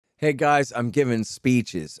Hey guys, I'm giving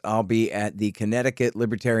speeches. I'll be at the Connecticut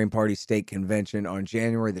Libertarian Party State Convention on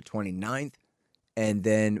January the 29th and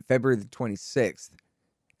then February the 26th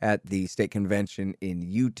at the state convention in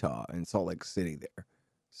Utah in Salt Lake City there.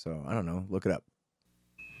 So, I don't know, look it up.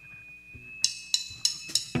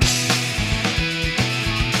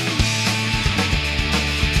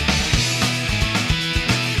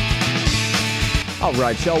 All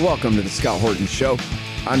right, y'all, welcome to the Scott Horton Show.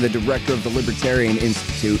 I'm the director of the Libertarian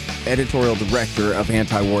Institute, editorial director of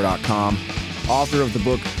antiwar.com, author of the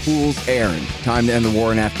book Fool's Errand, Time to End the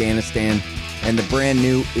War in Afghanistan, and the brand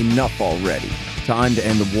new Enough Already, Time to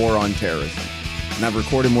End the War on Terrorism. And I've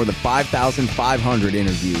recorded more than 5,500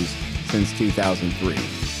 interviews since 2003,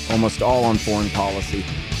 almost all on foreign policy,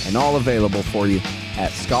 and all available for you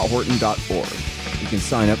at scotthorton.org. You can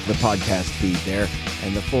sign up for the podcast feed there,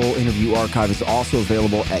 and the full interview archive is also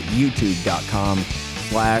available at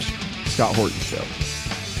youtube.com/Scott Horton Show.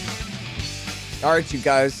 All right, you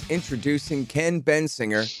guys, introducing Ken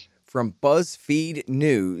Bensinger from BuzzFeed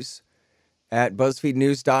News at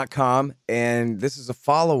BuzzFeedNews.com, and this is a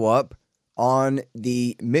follow-up on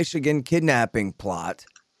the Michigan kidnapping plot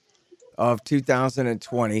of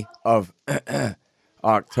 2020, of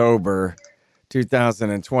October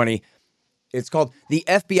 2020. It's called "The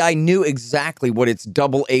FBI Knew Exactly What Its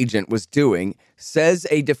Double Agent Was Doing," says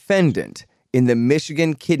a defendant in the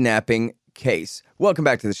Michigan kidnapping case. Welcome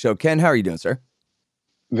back to the show, Ken. How are you doing, sir?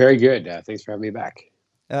 Very good. Thanks for having me back.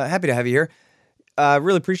 Happy to have you here.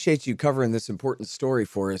 Really appreciate you covering this important story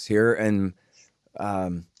for us here. And,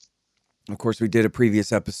 of course, we did a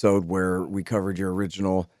previous episode where we covered your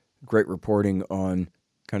original great reporting on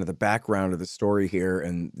kind of the background of the story here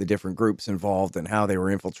and the different groups involved and how they were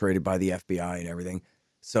infiltrated by the FBI and everything.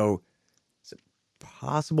 So is it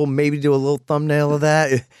possible maybe to do a little thumbnail of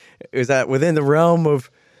that? Is that within the realm of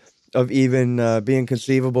even being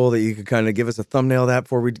conceivable that you could kind of give us a thumbnail of that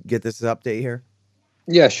before we get this update here?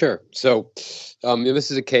 Yeah, sure. So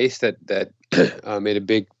this is a case that made a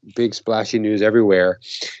big splashy news everywhere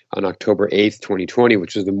on October 8th, 2020,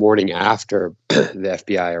 which was the morning after the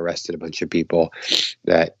FBI arrested a bunch of people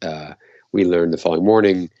that we learned the following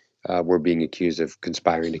morning were being accused of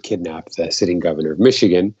conspiring to kidnap the sitting governor of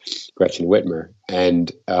Michigan, Gretchen Whitmer.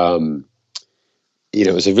 And,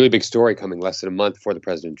 it was a really big story coming less than a month before the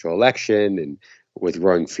presidential election, and with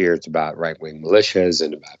growing fears about right-wing militias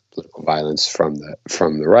and about political violence from the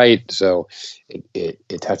right. So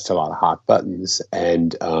it touched a lot of hot buttons.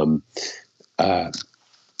 And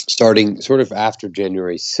starting sort of after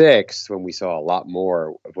January 6th, when we saw a lot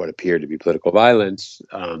more of what appeared to be political violence,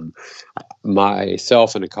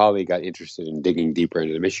 myself and a colleague got interested in digging deeper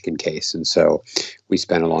into the Michigan case. And so we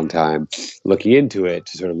spent a long time looking into it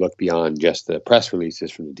to sort of look beyond just the press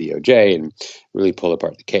releases from the DOJ and really pull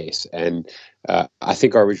apart the case. And I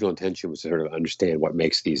think our original intention was to sort of understand what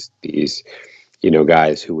makes these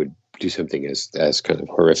guys who would do something as kind of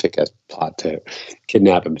horrific as plot to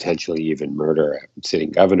kidnap and potentially even murder a sitting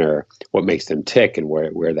governor, what makes them tick and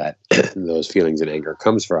where that those feelings and anger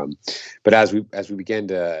comes from. But as we began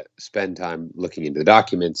to spend time looking into the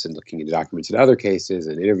documents and looking into documents in other cases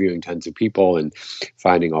and interviewing tons of people and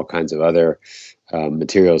finding all kinds of other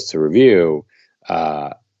materials to review,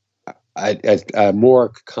 a more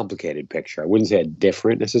complicated picture. I wouldn't say a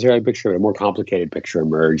different necessarily picture, but a more complicated picture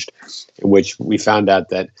emerged, in which we found out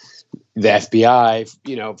that the FBI,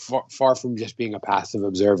 far from just being a passive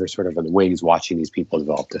observer, sort of in the wings, watching these people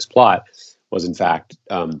develop this plot, was in fact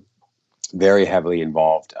very heavily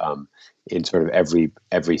involved in sort of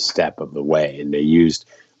every step of the way. And they used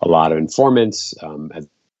a lot of informants, at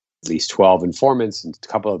least 12 informants, and a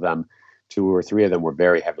couple of them, 2 or 3 of them, were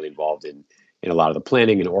very heavily involved in a lot of the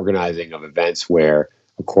planning and organizing of events where,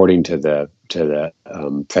 according to the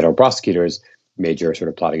federal prosecutors, major sort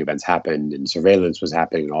of plotting events happened and surveillance was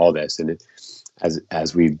happening and all this. And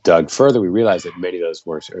as we dug further, we realized that many of those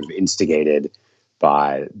were sort of instigated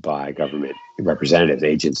by government representatives,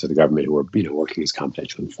 agents of the government who were working as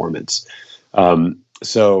confidential informants.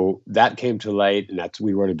 So that came to light, and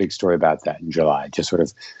we wrote a big story about that in July, just sort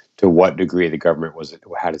of to what degree the government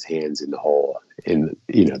had its hands in the whole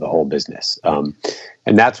business.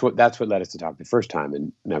 And that's what led us to talk the first time.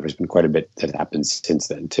 And now there's been quite a bit that happened since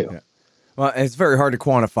then too. Yeah. Well, it's very hard to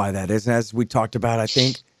quantify that, isn't it? As we talked about, I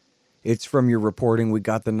think it's from your reporting, we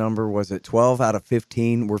got the number, was it 12 out of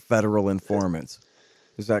 15 were federal informants?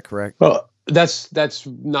 Is that correct? Well, that's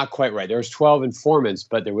not quite right. There was 12 informants,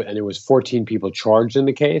 but there was 14 people charged in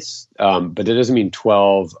the case. But that doesn't mean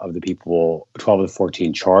 12 of the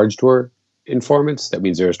 14 charged were informants. That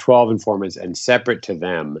means there's 12 informants, and separate to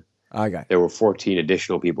them, I got it. There were 14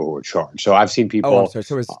 additional people who were charged. So I've seen people. Oh, I'm sorry.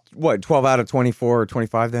 So it's what, 12 out of 24 or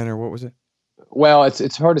 25 then, or what was it? Well,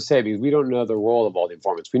 it's hard to say because we don't know the role of all the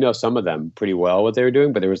informants. We know some of them pretty well what they were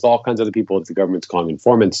doing, but there was all kinds of other people that the government's calling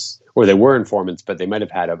informants, or they were informants, but they might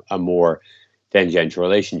have had a more tangential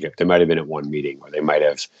relationship. They might have been at one meeting, or they might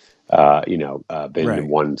have, been Right. in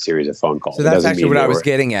one series of phone calls. So It that's doesn't actually mean what they I was were-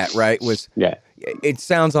 getting at, right? Was Yeah. it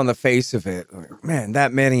sounds on the face of it, man,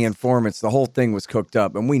 that many informants, the whole thing was cooked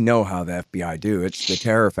up. And we know how the FBI do. It's the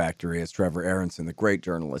terror factory, as Trevor Aronson, the great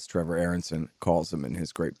journalist Trevor Aronson, calls them in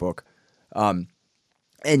his great book. And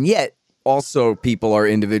yet, also, people are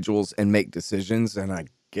individuals and make decisions. And I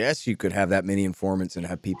guess you could have that many informants and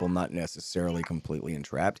have people not necessarily completely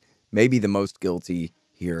entrapped. Maybe the most guilty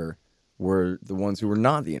here were the ones who were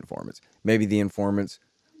not the informants. Maybe the informants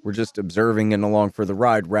were just observing and along for the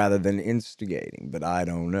ride rather than instigating. But I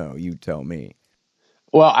don't know. You tell me.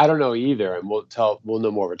 Well, I don't know either, and we'll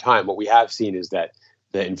know more over time. What we have seen is that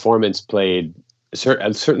the informants played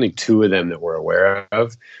certainly two of them that we're aware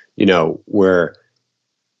of. We're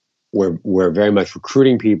very much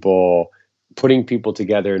recruiting people, putting people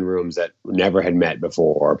together in rooms that never had met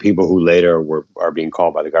before, or people who later are being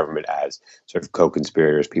called by the government as sort of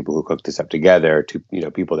co-conspirators, people who cooked this up together, to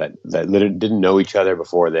people that literally didn't know each other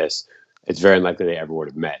before this. It's very unlikely they ever would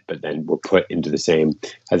have met, but then were put into the same,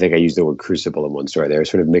 I think I used the word crucible in one story. They were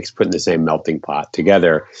sort of mixed, put in the same melting pot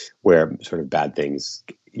together where sort of bad things,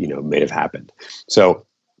 may have happened. So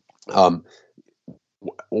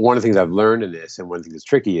one of the things I've learned in this, and one thing that's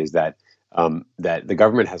tricky, is that that the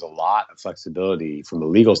government has a lot of flexibility from a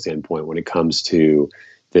legal standpoint when it comes to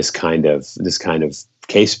this kind of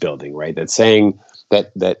case building, right? That's saying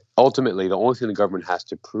that ultimately the only thing the government has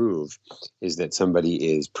to prove is that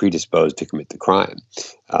somebody is predisposed to commit the crime,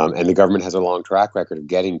 and the government has a long track record of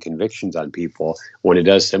getting convictions on people when it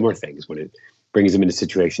does similar things, when it brings them into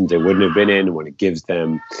situations they wouldn't have been in, when it gives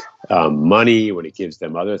them money, when it gives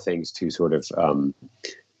them other things to sort of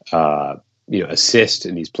assist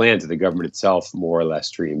in these plans that the government itself more or less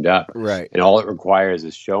dreamed up. Right. And all it requires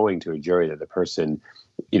is showing to a jury that the person,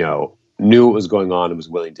 knew what was going on and was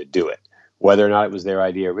willing to do it. Whether or not it was their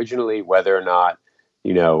idea originally, whether or not,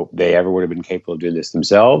 they ever would have been capable of doing this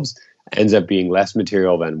themselves, ends up being less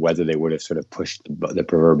material than whether they would have sort of pushed the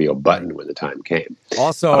proverbial button when the time came.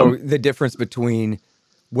 Also, the difference between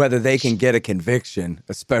whether they can get a conviction,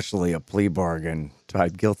 especially a plea bargain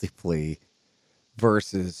type guilty plea,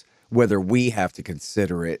 versus whether we have to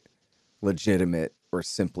consider it legitimate or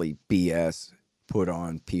simply BS put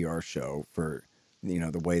on PR show for,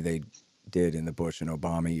 the way they did in the Bush and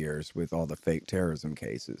Obama years with all the fake terrorism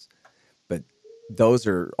cases. But those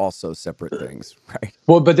are also separate things, right?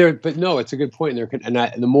 Well, but no, it's a good point. And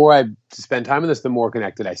the more I spend time on this, the more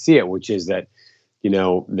connected I see it, which is that,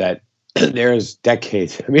 that there's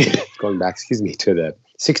decades, going back, to the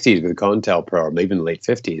 60s with the COINTEL program, even the late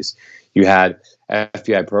 50s, you had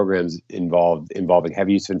FBI programs involving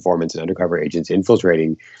heavy use of informants and undercover agents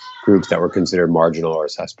infiltrating groups that were considered marginal or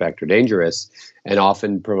suspect or dangerous, and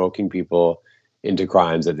often provoking people into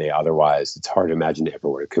crimes that they otherwise, it's hard to imagine they ever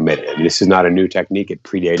would have committed. This is not a new technique. It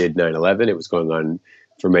predated 9/11. It was going on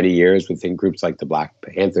for many years within groups like the Black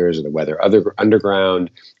Panthers or the Weather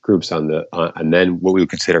Underground groups and then what we would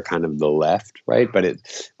consider kind of the left, right? But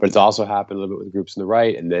it's also happened a little bit with groups on the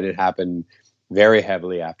right, and then it happened very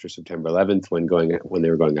heavily after September 11th when they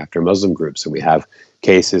were going after Muslim groups. And we have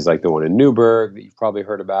cases like the one in Newburgh that you've probably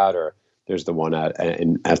heard about, or there's the one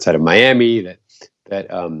outside of Miami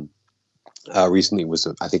that recently was,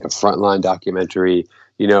 I think, a Frontline documentary,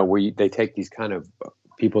 where they take these kind of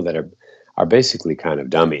people that are basically kind of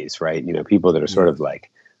dummies, right? People that are sort of like,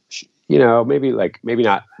 maybe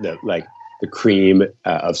not the cream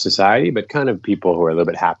of society, but kind of people who are a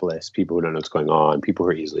little bit hapless, people who don't know what's going on, people who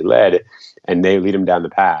are easily led, and they lead them down the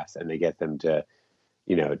path, and they get them to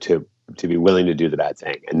be willing to do the bad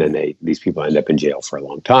thing. And then these people end up in jail for a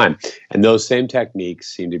long time. And those same techniques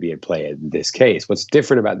seem to be at play in this case. What's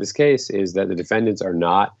different about this case is that the defendants are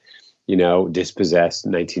not, dispossessed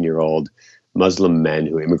 19-year-old Muslim men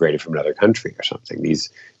who immigrated from another country or something.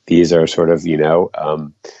 These are sort of,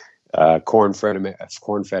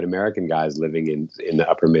 corn-fed American guys living in the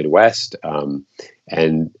upper Midwest.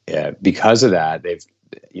 And because of that, they've,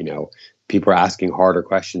 people are asking harder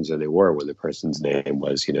questions than they were when the person's name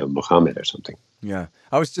was, Muhammad or something. Yeah.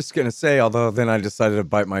 I was just going to say, although then I decided to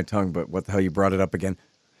bite my tongue, but what the hell, you brought it up again.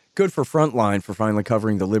 Good for Frontline for finally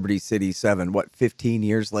covering the Liberty City 7, 15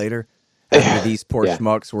 years later? After these poor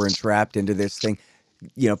schmucks were entrapped into this thing,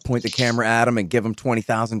 point the camera at them and give them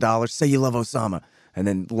 $20,000, say you love Osama, and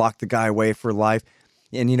then lock the guy away for life.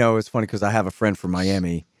 And, it's funny because I have a friend from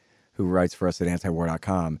Miami who writes for us at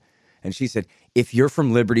antiwar.com. And she said, if you're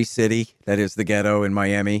from Liberty City, that is the ghetto in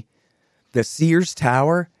Miami, the Sears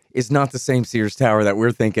Tower is not the same Sears Tower that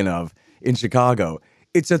we're thinking of in Chicago.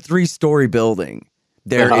 It's a 3-story building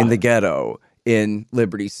there in the ghetto in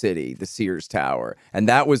Liberty City, the Sears Tower. And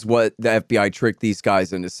that was what the FBI tricked these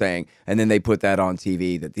guys into saying. And then they put that on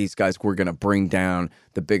TV, that these guys were going to bring down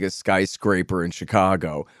the biggest skyscraper in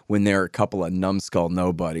Chicago when they're a couple of numbskull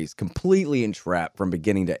nobodies, completely entrapped from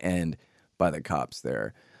beginning to end by the cops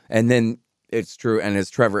there. And then it's true. And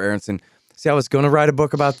as Trevor Aronson, see, I was going to write a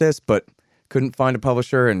book about this, but couldn't find a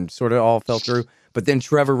publisher and sort of all fell through. But then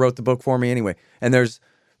Trevor wrote the book for me anyway. And there's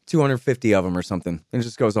 250 of them or something. And it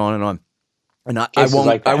just goes on and on. And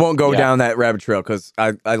I won't go down that rabbit trail because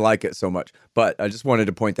I like it so much. But I just wanted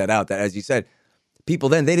to point that out, that as you said, people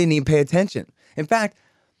then, they didn't even pay attention. In fact,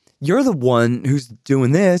 you're the one who's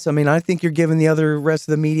doing this. I mean, I think you're giving the rest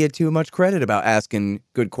of the media too much credit about asking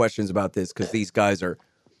good questions about this, because these guys are,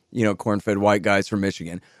 corn-fed white guys from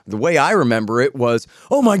Michigan. The way I remember it was,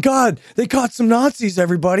 oh my God, they caught some Nazis,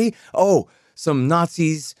 everybody. Oh, some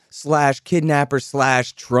Nazis / kidnappers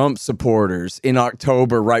 / Trump supporters in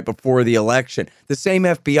October right before the election. The same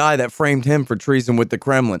FBI that framed him for treason with the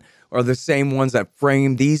Kremlin are the same ones that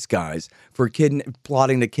framed these guys for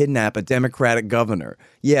plotting to kidnap a Democratic governor.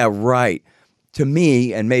 Yeah, right. To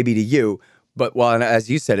me, and maybe to you, but as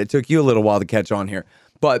you said, it took you a little while to catch on here.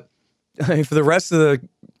 But for the rest of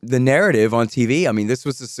the narrative on TV, I mean, this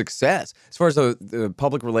was a success. As far as the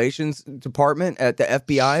public relations department at the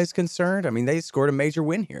FBI is concerned, I mean, they scored a major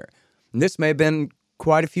win here. And this may have been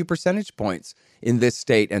quite a few percentage points in this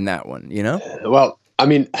state and that one, Well, I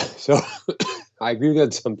mean, so I agree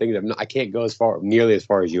with something that I can't go nearly as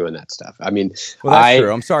far as you on that stuff. I mean, well, that's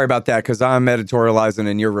true. I'm sorry about that because I'm editorializing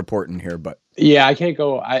and you're reporting here, but yeah, I can't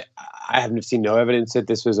go. I haven't seen no evidence that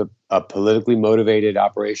this was a politically motivated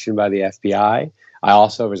operation by the FBI.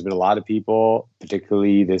 There's been a lot of people,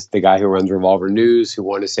 particularly the guy who runs Revolver News, who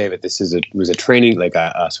want to say that this was a training, like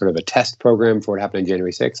a sort of a test program for what happened on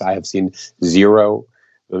January 6th. I have seen zero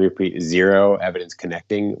evidence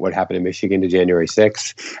connecting what happened in Michigan to January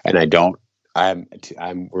 6th, and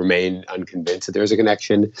I'm remain unconvinced that there's a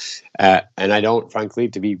connection, and I don't, frankly,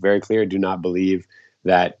 to be very clear, do not believe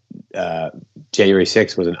that January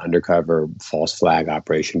 6th was an undercover false flag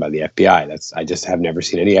operation by the FBI. I just have never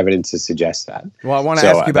seen any evidence to suggest that. Well, I want to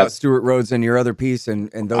ask you about Stewart Rhodes and your other piece and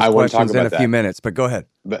those questions in a few minutes, but go ahead.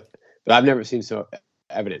 But I've never seen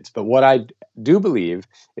evidence. But what I do believe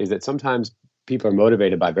is that sometimes people are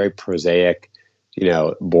motivated by very prosaic,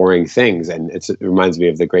 boring things. And it reminds me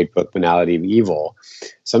of the great book, Banality of Evil.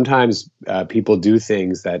 Sometimes people do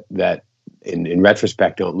things that in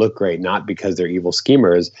retrospect don't look great, not because they're evil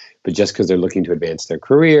schemers, but just because they're looking to advance their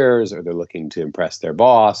careers or they're looking to impress their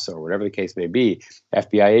boss or whatever the case may be.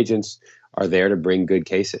 FBI agents are there to bring good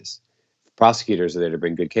cases. Prosecutors are there to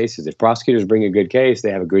bring good cases. If prosecutors bring a good case,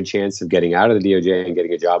 they have a good chance of getting out of the DOJ and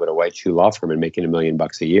getting a job at a white shoe law firm and making $1 million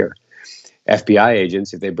a year. FBI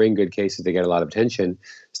agents, if they bring good cases, they get a lot of attention,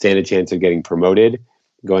 stand a chance of getting promoted,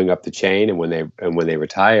 going up the chain, and when they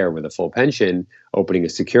retire with a full pension, opening a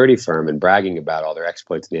security firm and bragging about all their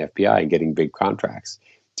exploits in the FBI and getting big contracts.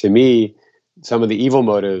 To me, some of the evil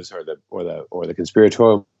motives or the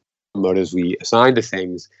conspiratorial motives we assign to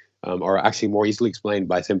things are actually more easily explained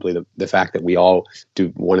by simply the fact that we all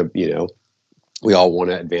want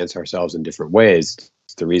to advance ourselves in different ways.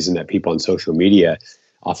 It's the reason that people on social media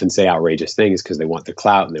often say outrageous things, because they want the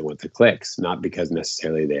clout and they want the clicks, not because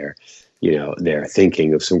necessarily they're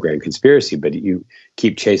thinking of some grand conspiracy, but you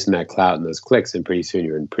keep chasing that clout and those clicks, and pretty soon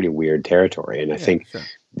you're in pretty weird territory. And I think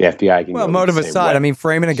the FBI can. Well, motive aside, I mean,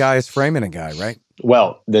 framing a guy is framing a guy, right?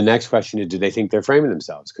 Well, the next question is, do they think they're framing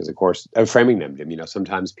themselves? Because, of course, framing them, Jim.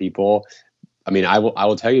 Sometimes people. I mean, I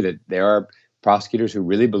will tell you that there are prosecutors who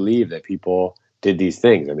really believe that people did these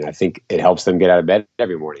things. I mean, I think it helps them get out of bed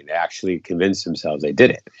every morning. They actually convince themselves they did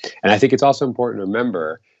it. And I think it's also important to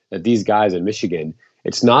remember that these guys in Michigan,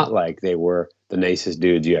 it's not like they were the nicest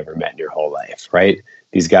dudes you ever met in your whole life, right?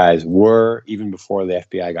 These guys were, even before the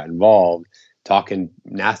FBI got involved, talking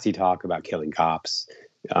nasty talk about killing cops.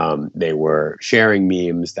 They were sharing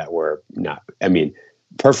memes that were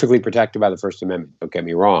perfectly protected by the First Amendment, don't get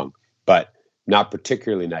me wrong, but not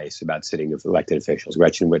particularly nice about sitting with elected officials,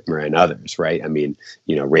 Gretchen Whitmer and others, right? I mean,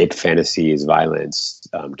 rape fantasies, violence,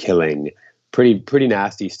 killing, pretty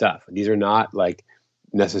nasty stuff. These are not like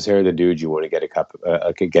necessarily the dudes you want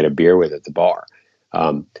to get a beer with at the bar.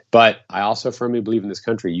 But I also firmly believe in this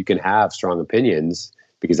country you can have strong opinions,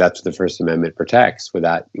 because that's what the First Amendment protects. And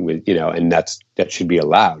that should be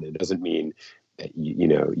allowed. It doesn't mean that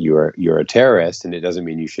you're a terrorist, and it doesn't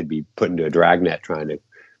mean you should be put into a dragnet trying to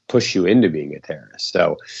push you into being a terrorist.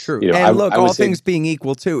 So, True. you know, And look, I would all say, things being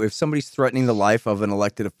equal, too, if somebody's threatening the life of an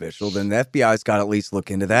elected official, then the FBI's got to at least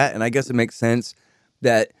look into that. And I guess it makes sense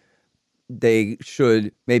that they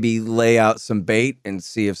should maybe lay out some bait and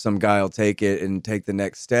see if some guy will take it and take the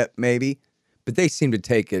next step, maybe. But they seem to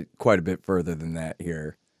take it quite a bit further than that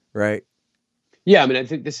here, right? yeah, I mean, I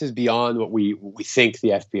think this is beyond what we think the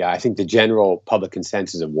FBI. I think the general public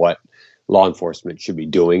consensus of what law enforcement should be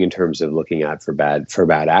doing in terms of looking out for bad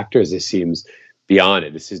actors. This seems beyond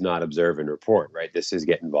it. This is not observe and report, right? This is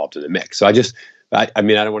get involved in the mix. So I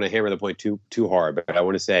mean, I don't want to hammer the point too hard, but I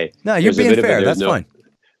want to say No, you're being fair. That's fine.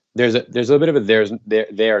 There's a little bit of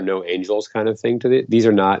a there are no angels kind of thing to it. These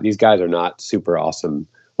guys are not super awesome,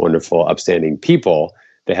 wonderful, upstanding people.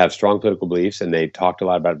 They have strong political beliefs, and they talked a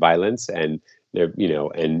lot about violence, and they're, you know,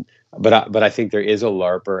 and but I think there is a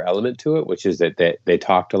LARPer element to it, which is that they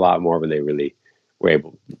talked a lot more than they really were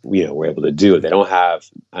able to do it. They don't have,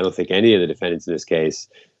 I don't think any of the defendants in this case,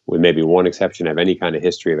 with maybe one exception, have any kind of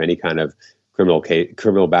history of any kind of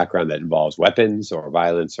criminal background that involves weapons or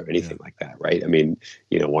violence or anything like that, right? I mean,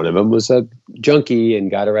 you know, one of them was a junkie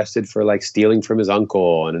and got arrested for like stealing from his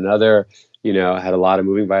uncle, and another, you know, had a lot of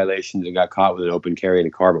moving violations and got caught with an open carry in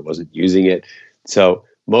a car but wasn't using it. So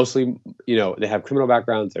mostly, you know, they have criminal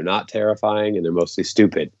backgrounds. They're not terrifying, and they're mostly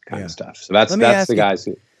stupid kind of stuff. So that's the guys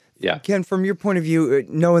who, yeah. Ken, from your point of view,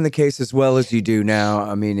 knowing the case as well as you do now,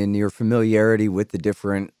 I mean, in your familiarity with the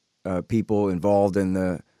different people involved in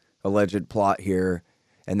the alleged plot here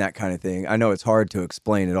and that kind of thing, I know it's hard to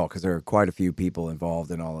explain it all because there are quite a few people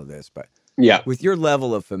involved in all of this. But yeah, with your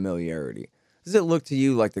level of familiarity, does it look to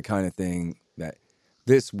you like the kind of thing that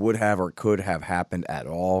this would have or could have happened at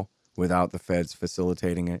all without the feds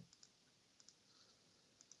facilitating it?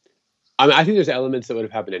 I mean, I think there's elements that would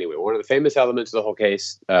have happened anyway. One of the famous elements of the whole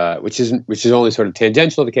case, which is only sort of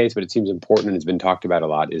tangential to the case, but it seems important and has been talked about a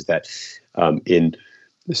lot, is that in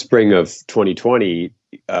the spring of 2020,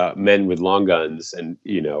 men with long guns and,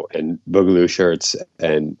 you know, and boogaloo shirts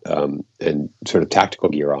and sort of tactical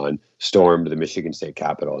gear on stormed the Michigan State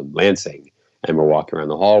Capitol in Lansing, and were walking around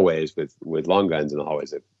the hallways with long guns in the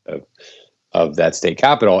hallways of that state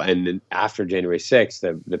capitol. And then after January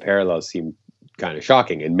 6th, the parallels seem kind of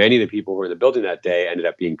shocking. And many of the people who were in the building that day ended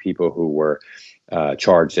up being people who were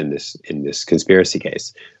charged in this conspiracy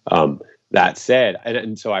case. That said,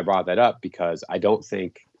 and so I brought that up because I don't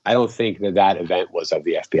think that event was of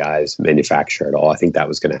the FBI's manufacture at all. I think that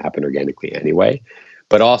was going to happen organically anyway.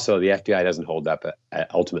 But also, the FBI doesn't hold up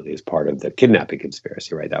ultimately as part of the kidnapping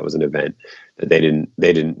conspiracy, right? That was an event that they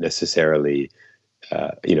didn't necessarily,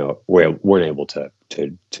 weren't able to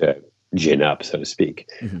gin up, so to speak.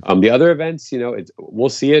 Mm-hmm. The other events, you know, we'll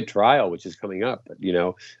see a trial which is coming up. But, you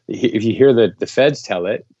know, if you hear the feds tell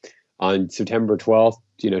it, on September 12th,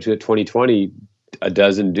 you know, to 2020, a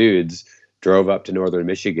dozen dudes drove up to northern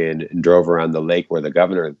Michigan and drove around the lake where the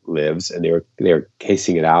governor lives, and they were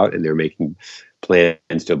casing it out, and they were making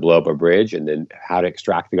plans to blow up a bridge, and then how to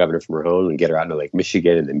extract the governor from her home and get her out into Lake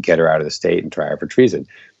Michigan, and then get her out of the state and try her for treason.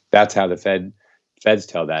 That's how the feds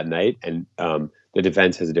tell that night, and the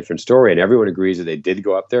defense has a different story, and everyone agrees that they did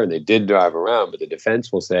go up there and they did drive around, but the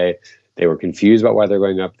defense will say they were confused about why they're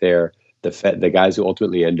going up there. The guys who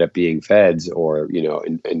ultimately end up being feds or, you know,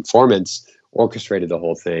 informants orchestrated the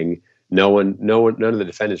whole thing. None of the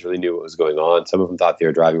defendants really knew what was going on. Some of them thought they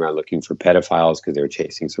were driving around looking for pedophiles because they were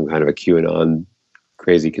chasing some kind of a QAnon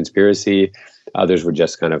crazy conspiracy. Others were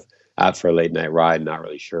just kind of out for a late night ride, not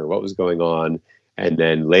really sure what was going on. And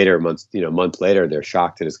then later, months later, they're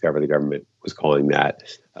shocked to discover the government was calling that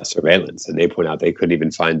surveillance. And they point out they couldn't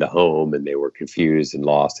even find the home, and they were confused and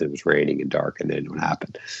lost, and it was raining and dark, and then what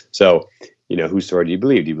happened. So, you know, whose story do you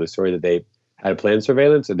believe? Do you believe the story that they had a planned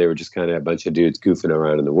surveillance, or they were just kind of a bunch of dudes goofing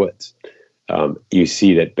around in the woods? You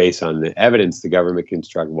see that based on the evidence, the government can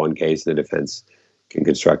construct one case and the defense can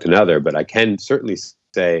construct another. But I can certainly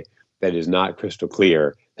say that it is not crystal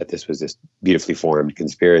clear that this was this beautifully formed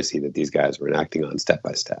conspiracy that these guys were enacting on step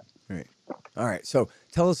by step. Right. All right. So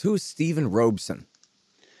tell us, who's Stephen Robeson?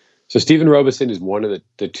 So Stephen Robeson is one of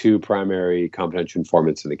the two primary confidential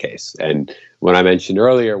informants in the case. And when I mentioned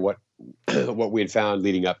earlier what we had found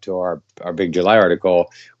leading up to our big July article,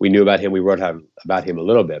 we knew about him. We wrote about him a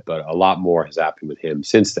little bit, but a lot more has happened with him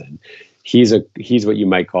since then. He's what you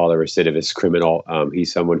might call a recidivist criminal.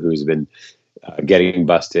 He's someone who's been getting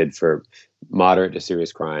busted for moderate to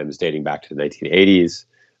serious crimes dating back to the 1980s.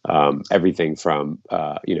 Everything from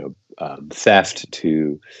theft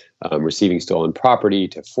to receiving stolen property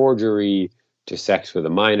to forgery to sex with a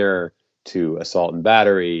minor to assault and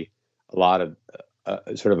battery. A lot of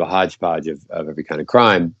sort of a hodgepodge of every kind of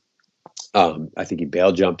crime. I think he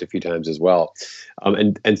bail jumped a few times as well.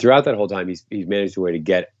 And throughout that whole time, he's managed a way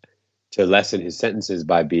to lessen his sentences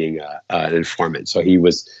by being an informant. So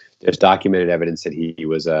there's documented evidence that he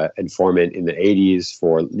was an informant in the 80s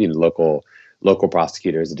for local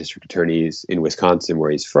prosecutors, the district attorneys in Wisconsin,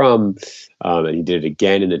 where he's from. And he did it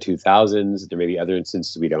again in the 2000s. There may be other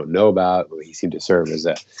instances we don't know about, where he seemed to serve as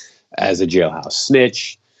a jailhouse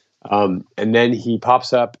snitch. And then he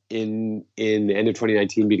pops up in the end of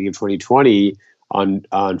 2019, beginning of 2020 on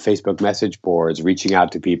Facebook message boards, reaching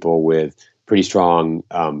out to people with pretty strong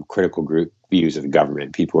critical group views of the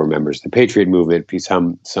government. People who are members of the Patriot movement,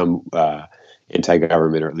 some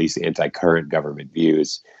anti-government or at least anti-current government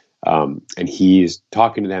views. And he's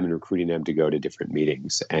talking to them and recruiting them to go to different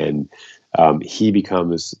meetings. And he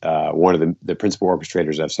becomes one of the principal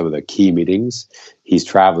orchestrators of some of the key meetings. He's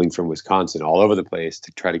traveling from Wisconsin all over the place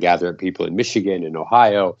to try to gather up people in Michigan and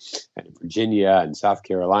Ohio and Virginia and South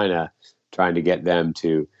Carolina, trying to get them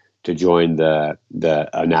to join the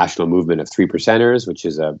national movement of Three Percenters, which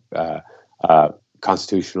is a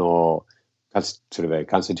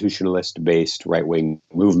constitutionalist-based right-wing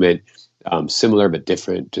movement, similar but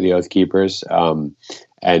different to the Oath Keepers.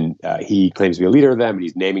 And he claims to be a leader of them, and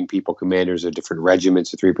he's naming people commanders of different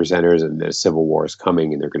regiments of Three Percenters, and the Civil War is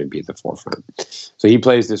coming, and they're going to be at the forefront. So he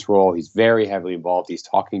plays this role. He's very heavily involved. He's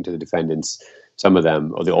talking to the defendants, some of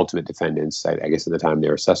them, or the ultimate defendants, I guess at the time they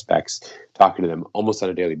were suspects, talking to them almost on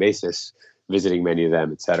a daily basis, visiting many of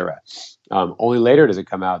them, etc. Only later does it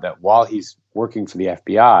come out that while he's working for the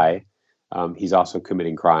FBI, he's also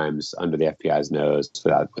committing crimes under the FBI's nose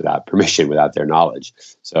without permission, without their knowledge.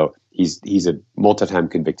 So he's a multi-time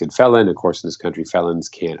convicted felon. Of course, in this country, felons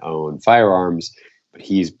can't own firearms, but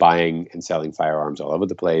he's buying and selling firearms all over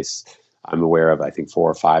the place. I'm aware of, I think, 4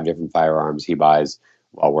 or 5 different firearms he buys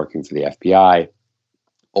while working for the FBI.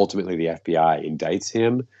 Ultimately, the FBI indicts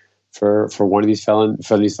him for one of these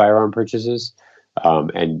firearm purchases.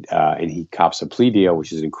 And he cops a plea deal,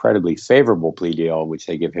 which is an incredibly favorable plea deal, in which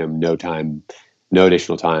they give him no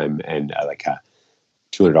additional time, and like a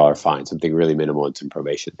 $200 fine, something really minimal, and some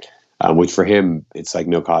probation. Which for him, it's like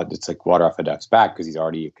no cost. It's like water off a duck's back, because he's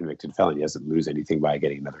already a convicted felon. He doesn't lose anything by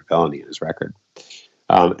getting another felony in his record.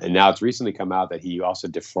 And now it's recently come out that he also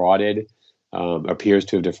appears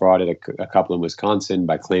to have defrauded a couple in Wisconsin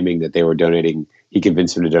by claiming that they were donating. He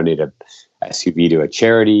convinced them to donate a SUV to a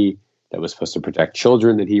charity that was supposed to protect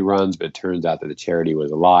children that he runs, but it turns out that the charity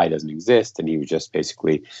was a lie, doesn't exist, and he was just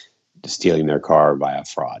basically stealing their car via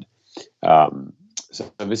fraud. So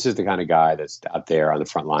this is the kind of guy that's out there on the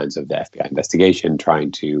front lines of the FBI investigation,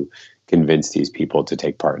 trying to convince these people to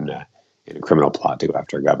take part in a criminal plot to go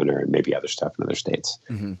after a governor and maybe other stuff in other states.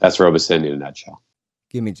 Mm-hmm. That's Robeson in a nutshell.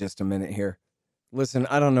 Give me just a minute here. Listen,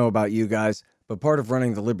 I don't know about you guys, but part of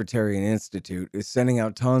running the Libertarian Institute is sending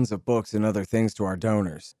out tons of books and other things to our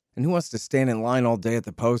donors. And who wants to stand in line all day at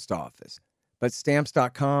the post office? But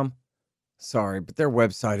Stamps.com? Sorry, but their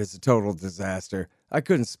website is a total disaster. I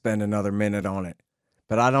couldn't spend another minute on it.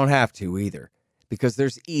 But I don't have to either, because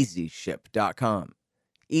there's EasyShip.com.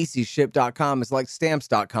 EasyShip.com is like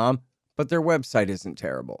Stamps.com, but their website isn't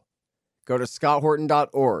terrible. Go to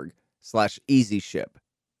ScottHorton.org/EasyShip.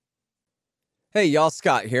 Hey, y'all,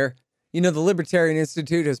 Scott here. You know, the Libertarian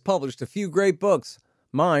Institute has published a few great books.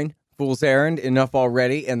 Mine, Fool's Errand, Enough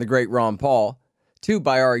Already, and The Great Ron Paul. 2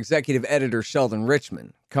 by our executive editor, Sheldon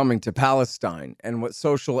Richman, Coming to Palestine, and What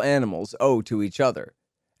Social Animals Owe to Each Other.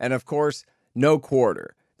 And of course, No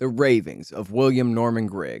Quarter, The Ravings of William Norman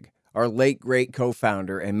Grigg, our late great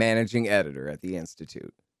co-founder and managing editor at the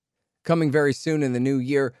Institute. Coming very soon in the new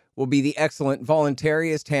year will be the excellent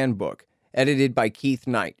Voluntarist Handbook, edited by Keith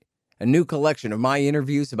Knight, a new collection of my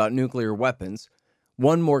interviews about nuclear weapons,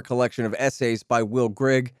 1 more collection of essays by Will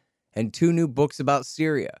Grigg, and 2 new books about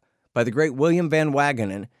Syria by the great William Van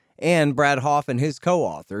Wagenen and Brad Hoff and his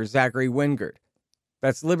co-author, Zachary Wingert.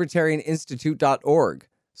 That's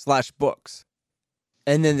libertarianinstitute.org/books.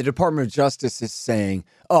 And then the Department of Justice is saying,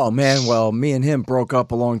 oh man, well, me and him broke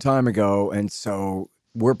up a long time ago, and so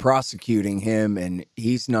we're prosecuting him, and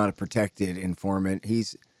he's not a protected informant.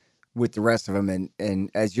 He's with the rest of them. And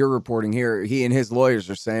as you're reporting here, he and his lawyers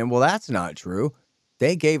are saying, well, that's not true.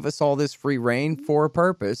 They gave us all this free reign for a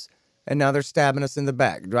purpose, and now they're stabbing us in the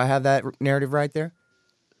back. Do I have that narrative right there?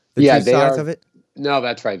 The two sides of it? No,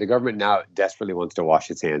 that's right. The government now desperately wants to wash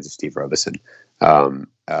its hands of Steve Robeson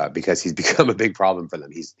because he's become a big problem for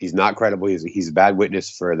them. He's not credible. He's a bad witness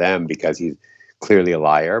for them because he's clearly a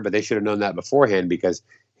liar. But they should have known that beforehand, because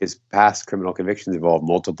his past criminal convictions involve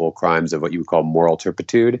multiple crimes of what you would call moral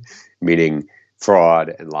turpitude, meaning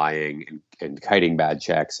fraud and lying and kiting bad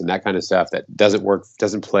checks and that kind of stuff that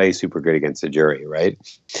doesn't play super good against the jury, right?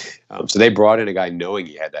 So they brought in a guy knowing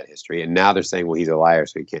he had that history, and now they're saying, well, he's a liar,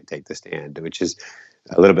 so he can't take the stand, which is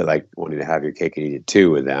a little bit like wanting to have your cake and eat it too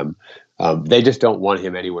with them. They just don't want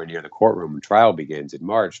him anywhere near the courtroom when trial begins in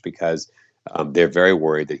March because they're very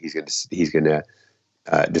worried that he's going to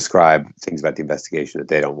describe things about the investigation that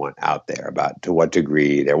they don't want out there, about to what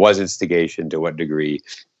degree there was instigation, to what degree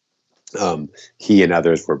he and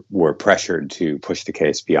others were pressured to push the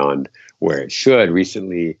case beyond where it should.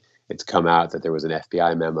 Recently, it's come out that there was an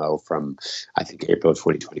FBI memo from, I think, April of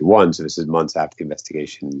 2021. So this is months after the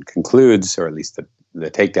investigation concludes, or at least the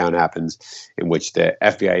takedown happens, in which the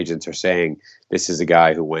FBI agents are saying this is a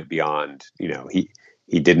guy who went beyond,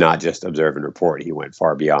 he did not just observe and report. He went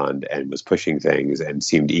far beyond and was pushing things and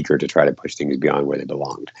seemed eager to try to push things beyond where they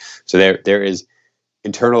belonged. So there is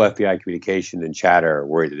internal FBI communication and chatter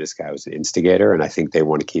worried that this guy was an instigator, and I think they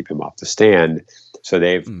want to keep him off the stand. So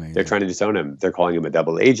they're trying to disown him. They're calling him a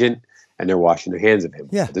double agent, and they're washing their hands of him.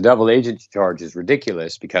 Yeah. The double agent charge is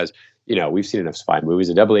ridiculous because, we've seen enough spy movies.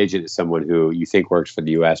 A double agent is someone who you think works for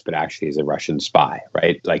the U.S. but actually is a Russian spy,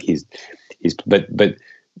 right? Like but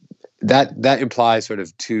that implies sort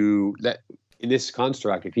of that in this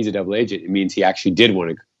construct, if he's a double agent, it means he actually did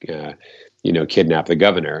want to, kidnap the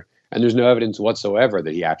governor. And there's no evidence whatsoever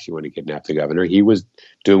that he actually wanted to kidnap the governor. He was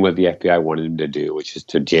doing what the FBI wanted him to do, which is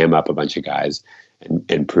to jam up a bunch of guys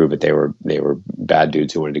and prove that they were bad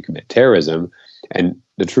dudes who wanted to commit terrorism. And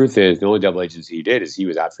the truth is, the only double agency he did is he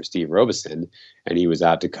was out for Steve Robeson, and he was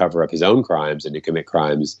out to cover up his own crimes and to commit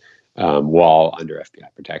crimes while under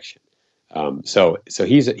FBI protection. So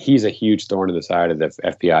he's a huge thorn in the side of the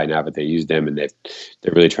FBI now that they used him, and they're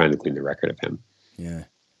really trying to clean the record of him. Yeah.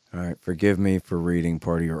 All right, forgive me for reading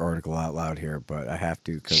part of your article out loud here, but I have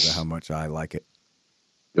to because of how much I like it.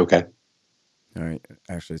 Okay. All right,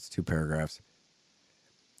 actually, it's 2 paragraphs.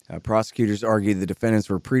 Prosecutors argued the defendants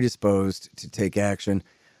were predisposed to take action,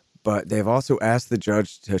 but they've also asked the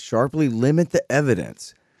judge to sharply limit the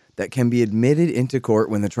evidence that can be admitted into court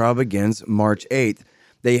when the trial begins March 8th.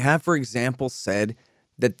 They have, for example, said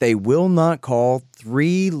that they will not call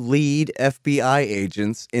 3 lead FBI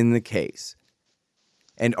agents in the case,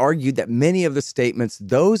 and argued that many of the statements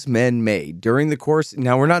those men made during the course...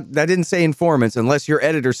 Now, that didn't say informants, unless your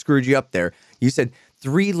editor screwed you up there. You said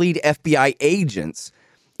 3 lead FBI agents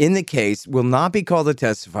in the case will not be called to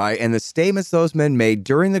testify, and the statements those men made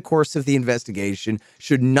during the course of the investigation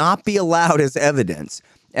should not be allowed as evidence.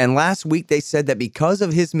 And last week, they said that because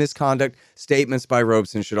of his misconduct, statements by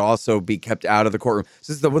Robeson should also be kept out of the courtroom.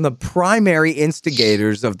 So this is one of the primary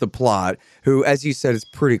instigators of the plot, who, as you said, is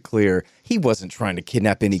pretty clear. He wasn't trying to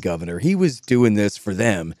kidnap any governor. He was doing this for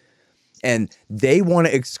them. And they want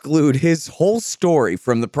to exclude his whole story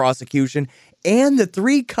from the prosecution and the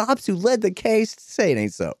 3 cops who led the case. Say it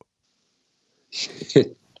ain't so.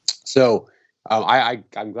 So I'm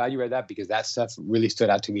glad you read that, because that stuff really stood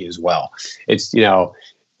out to me as well. It's,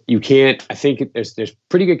 you can't, I think there's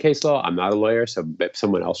pretty good case law. I'm not a lawyer, so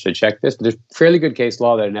someone else should check this, but there's fairly good case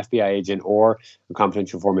law that an FBI agent or a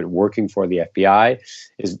confidential informant working for the FBI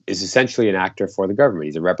is essentially an actor for the government.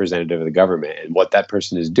 He's a representative of the government. And what that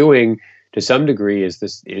person is doing to some degree is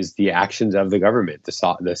the actions of the government,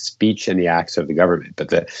 the speech and the acts of the government. But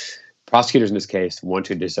the prosecutors in this case want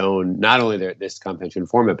to disown not only this confidential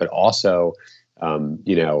informant, but also,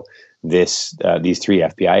 these 3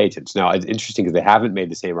 FBI agents. Now, it's interesting because they haven't made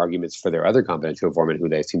the same arguments for their other confidential informant, who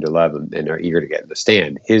they seem to love and are eager to get in the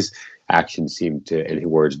stand. His actions seem to, and his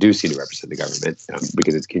words do seem to represent the government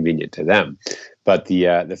because it's convenient to them. But the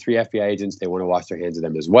 3 FBI agents, they want to wash their hands of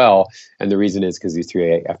them as well. And the reason is because these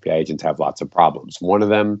 3 FBI agents have lots of problems. One of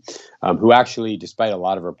them, who actually, despite a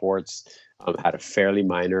lot of reports, had a fairly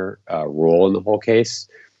minor role in the whole case,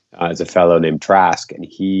 is a fellow named Trask, and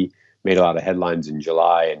he made a lot of headlines in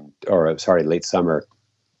late summer,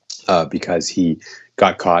 because he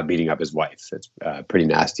got caught beating up his wife. It's a pretty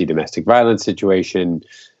nasty domestic violence situation.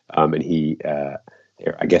 And he,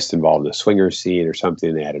 I guess, involved in a swinger scene or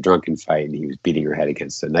something. They had a drunken fight, and he was beating her head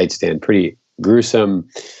against a nightstand. Pretty gruesome.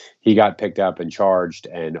 He got picked up and charged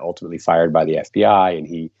and ultimately fired by the FBI. And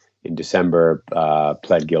he, in December,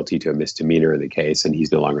 pled guilty to a misdemeanor in the case. And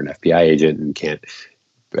he's no longer an FBI agent and can't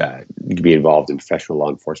be involved in professional law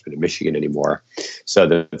enforcement in Michigan anymore. So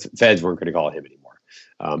the feds weren't going to call him anymore.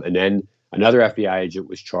 And then another FBI agent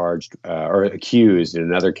was charged or accused in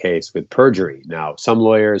another case with perjury. Now, some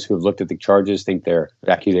lawyers who have looked at the charges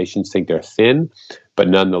accusations think they're thin, but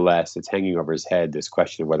nonetheless, it's hanging over his head, this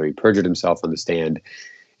question of whether he perjured himself on the stand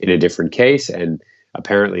in a different case. And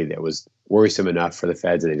apparently there was worrisome enough for the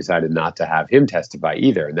feds, and they decided not to have him testify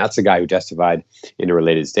either. And that's a guy who testified in a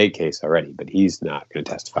related state case already, but he's not going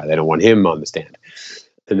to testify. They don't want him on the stand.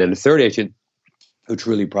 And then the third agent, who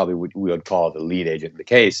truly probably we would call the lead agent in the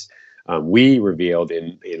case, we revealed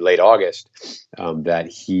in late August that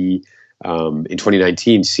he, in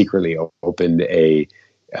 2019, secretly opened a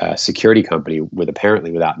security company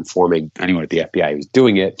without informing anyone at the FBI who was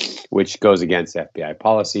doing it, which goes against FBI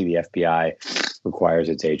policy. The FBI requires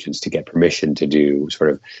its agents to get permission to do sort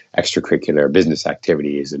of extracurricular business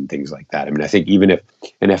activities and things like that. I mean, I think even if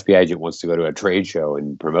an FBI agent wants to go to a trade show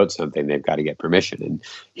and promote something, they've got to get permission. And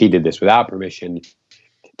he did this without permission.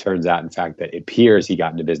 It turns out, in fact, that it appears he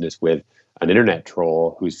got into business with an internet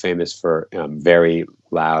troll who's famous for very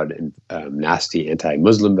loud and nasty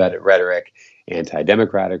anti-Muslim rhetoric,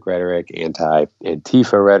 anti-democratic rhetoric,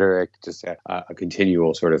 anti-Antifa rhetoric, just a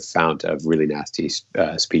continual sort of fount of really nasty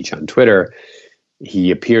speech on Twitter.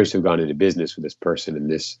 He appears to have gone into business with this person, and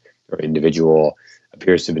this individual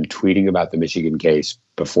appears to have been tweeting about the Michigan case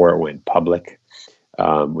before it went public,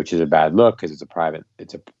 which is a bad look because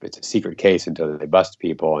it's a secret case until they bust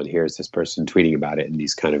people. And here's this person tweeting about it in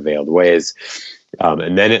these kind of veiled ways.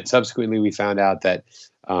 And then subsequently we found out that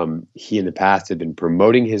he in the past had been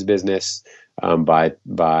promoting his business with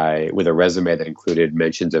a resume that included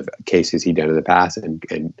mentions of cases he'd done in the past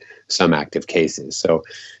and some active cases. So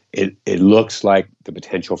it looks like the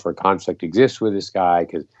potential for conflict exists with this guy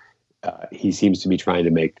because he seems to be trying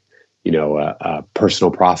to make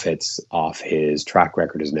personal profits off his track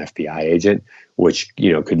record as an FBI agent, which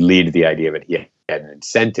could lead to the idea that he had an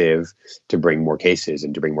incentive to bring more cases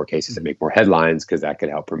and make more headlines because that could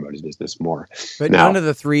help promote his business more. But none of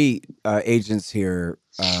the three agents here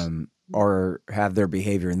or have their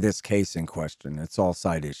behavior in this case in question. It's all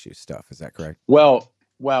side issue stuff. Is that correct? Well,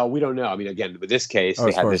 we don't know. I mean, again, with this case,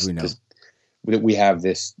 they had we have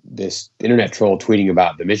this internet troll tweeting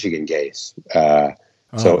about the Michigan case.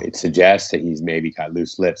 So it suggests that he's maybe got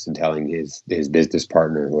loose lips and telling his business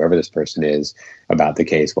partner, whoever this person is, about the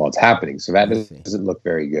case while it's happening. So that doesn't look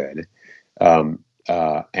very good.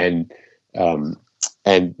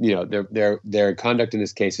 Their conduct in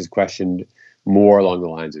this case is questioned more along the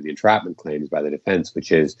lines of the entrapment claims by the defense,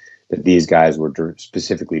 which is that these guys were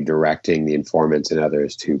specifically directing the informants and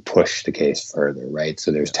others to push the case further, right?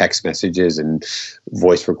 So there's text messages and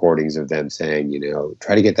voice recordings of them saying,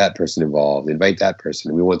 try to get that person involved, invite that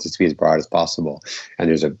person. We want this to be as broad as possible. And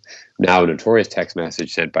there's now a notorious text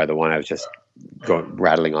message sent by the one I was just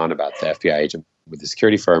rattling on about, the FBI agent with the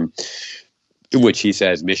security firm, in which he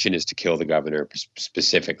says mission is to kill the governor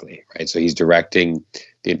specifically, right? So he's directing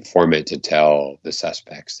the informant to tell the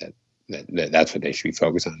suspects that's what they should be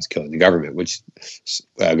focused on, is killing the government, which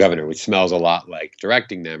smells a lot like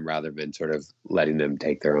directing them rather than sort of letting them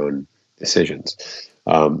take their own decisions.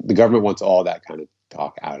 The government wants all that kind of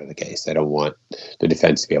talk out of the case. They don't want the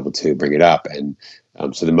defense to be able to bring it up, and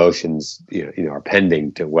so the motions, are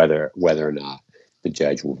pending to whether or not the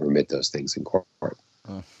judge will permit those things in court.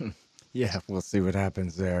 Yeah, we'll see what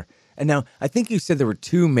happens there. And now, I think you said there were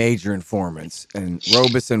two major informants, and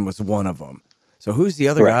Robeson was one of them. So who's the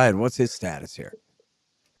other guy, and what's his status here?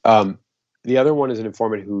 The other one is an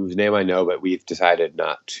informant whose name I know, but we've decided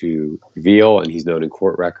not to reveal, and he's known in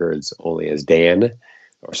court records only as Dan,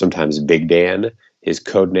 or sometimes Big Dan. His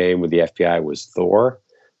code name with the FBI was Thor,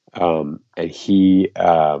 and he's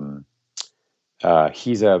a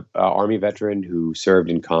Army veteran who served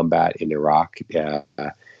in combat in Iraq.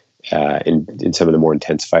 In some of the more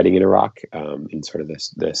intense fighting in Iraq, in sort of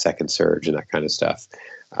the second surge and that kind of stuff,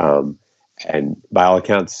 and by all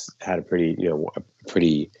accounts had a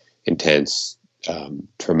pretty intense,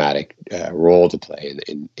 traumatic role to play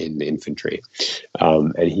in the infantry,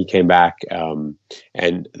 and he came back, and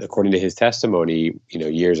according to his testimony,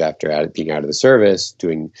 years after being out of the service,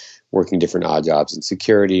 working different odd jobs in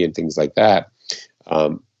security and things like that,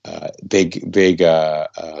 big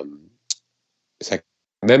Second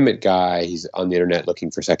Amendment guy. He's on the internet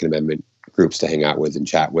looking for Second Amendment groups to hang out with and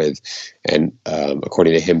chat with, and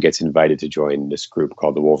according to him, gets invited to join this group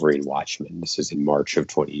called the Wolverine Watchmen. This is in March of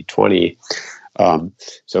 2020.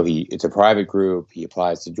 So it's a private group. He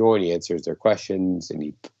applies to join. He answers their questions, and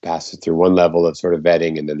he passes through one level of sort of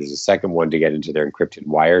vetting, and then there's a second one to get into their encrypted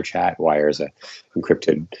Wire chat. Wire is a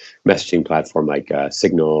encrypted messaging platform like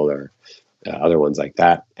Signal or other ones like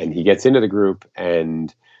that. And he gets into the group,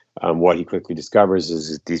 and what he quickly discovers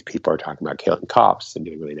is these people are talking about killing cops and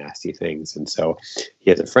doing really nasty things. And so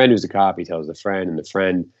he has a friend who's a cop. He tells the friend, and the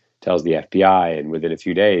friend tells the FBI. And within a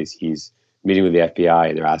few days, he's meeting with the FBI,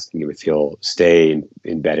 and they're asking him if he'll stay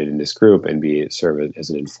embedded in this group and serve as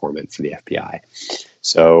an informant for the FBI.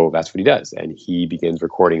 So that's what he does, and he begins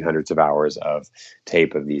recording hundreds of hours of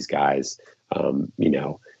tape of these guys,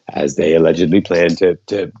 as they allegedly plan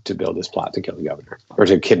to build this plot to kill the governor, or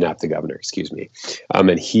to kidnap the governor, excuse me.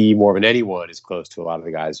 And he, more than anyone, is close to a lot of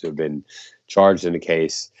the guys who have been charged in the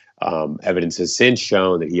case. Evidence has since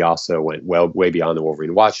shown that he also went way beyond the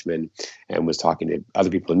Wolverine Watchmen and was talking to other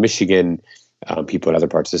people in Michigan, people in other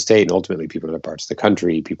parts of the state, and ultimately people in other parts of the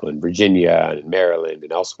country, people in Virginia and in Maryland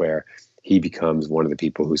and elsewhere. He becomes one of the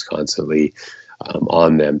people who's constantly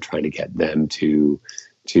on them, trying to get them to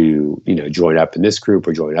join up in this group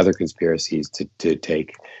or join other conspiracies to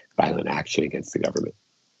take violent action against the government.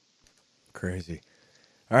 Crazy.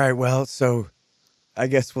 All right, well, so I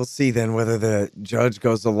guess we'll see then whether the judge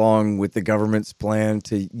goes along with the government's plan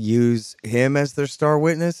to use him as their star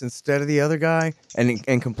witness instead of the other guy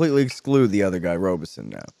and completely exclude the other guy, Robeson,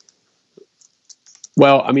 now.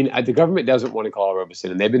 Well, I mean, the government doesn't want to call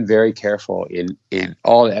Robeson, and they've been very careful in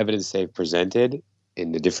all the evidence they've presented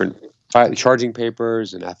in the different charging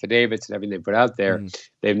papers and affidavits and everything they put out there.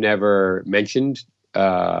 They've never mentioned,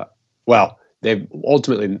 they've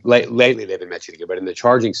ultimately, lately they've been mentioning it, but in the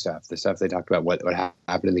charging stuff, the stuff they talked about what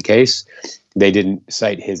happened in the case, they didn't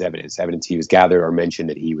cite his evidence he was gathered or mentioned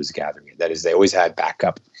that he was gathering it. That is, they always had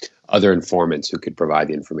backup other informants who could provide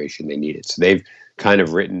the information they needed. So they've kind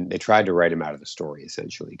of they tried to write him out of the story,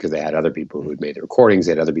 essentially, because they had other people who had made the recordings,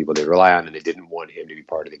 they had other people they rely on, and they didn't want him to be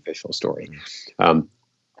part of the official story.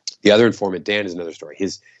 The other informant, Dan, is another story.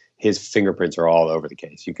 His fingerprints are all over the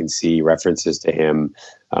case. You can see references to him.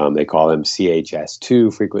 They call him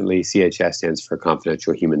CHS2 frequently. CHS stands for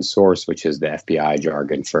Confidential Human Source, which is the FBI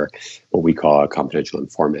jargon for what we call a confidential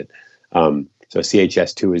informant. So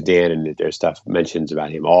CHS2 is Dan, and there's stuff mentions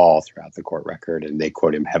about him all throughout the court record, and they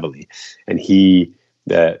quote him heavily. And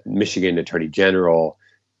the Michigan Attorney General,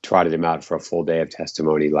 trotted him out for a full day of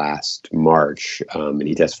testimony last March, and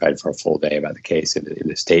he testified for a full day about the case in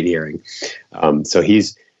the state hearing. So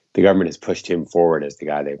the government has pushed him forward as the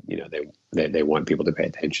guy they want people to pay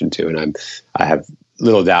attention to, and I have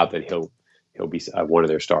little doubt that he'll be one of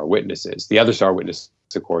their star witnesses. The other star witness,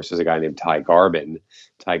 of course, is a guy named Ty Garbin.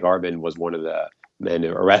 Ty Garbin was one of the men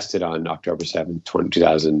arrested on October 7th,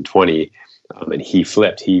 2020, and he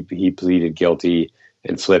flipped. He pleaded guilty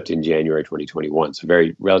and flipped in January 2021. So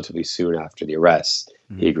very relatively soon after the arrest,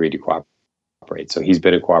 he agreed to cooperate. So he's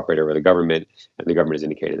been a cooperator with the government, and the government has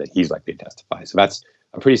indicated that he's likely to testify. So that's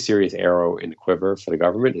a pretty serious arrow in the quiver for the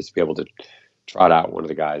government, is to be able to trot out one of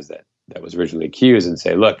the guys that was originally accused and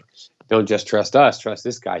say, look, don't just trust us, trust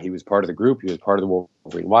this guy. He was part of the group. He was part of the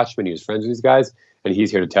Wolverine Watchmen. He was friends with these guys, and he's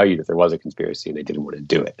here to tell you that there was a conspiracy and they didn't want to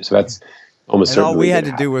do it. So that's almost certainly. And all we had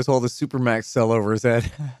to do was hold the Supermax cell over his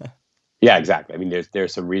head. Yeah, exactly. I mean,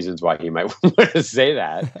 there's some reasons why he might want to say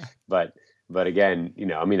that, but again,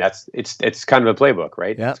 it's kind of a playbook,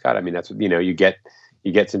 right? Yeah. Scott, I mean, that's you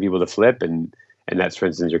get some people to flip, and that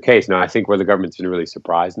strengthens your case. Now, I think where the government's been really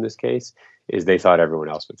surprised in this case is they thought everyone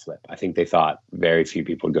else would flip. I think they thought very few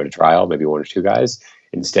people would go to trial, maybe one or two guys.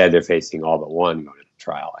 Instead, they're facing all but one going to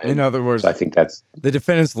trial. And in other words, so I think that's the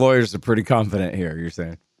defendant's lawyers are pretty confident here. You're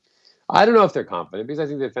saying? I don't know if they're confident, because I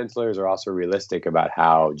think the defense lawyers are also realistic about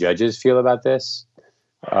how judges feel about this.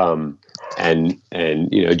 And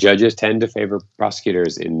judges tend to favor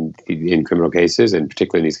prosecutors in criminal cases, and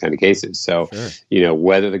particularly in these kind of cases. So, sure.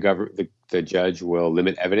 Whether the judge will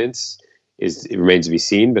limit evidence it remains to be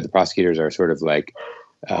seen, but the prosecutors are sort of like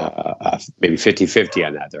maybe 50-50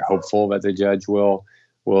 on that. They're hopeful that the judge will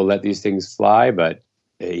let these things fly, but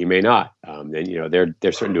he may not. And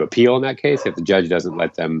they're certain to appeal in that case. If the judge doesn't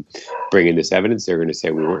let them bring in this evidence, they're going to say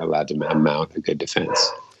we weren't allowed to mount a good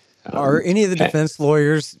defense. Are any of the defense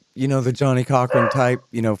lawyers, the Johnny Cochran type,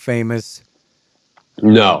 famous?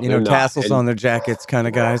 No, tassels on their jackets kind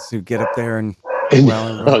of guys who get up there and.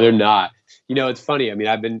 No, they're not. It's funny. I mean,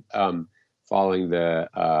 I've been following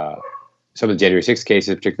some of the January 6th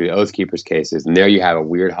cases, particularly the Oath Keepers cases, and there you have a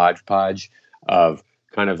weird hodgepodge of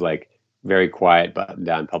kind of like very quiet,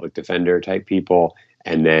 button-down public defender type people,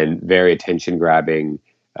 and then very attention-grabbing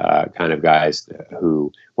kind of guys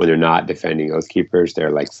who, when they're not defending Oath Keepers,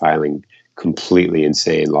 they're like filing completely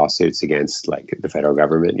insane lawsuits against like the federal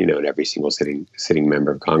government, and every single sitting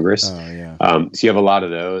member of Congress. Oh, yeah. So you have a lot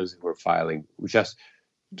of those who are filing just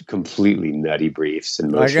completely nutty briefs and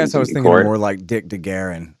motions. I guess I was thinking court. More like Dick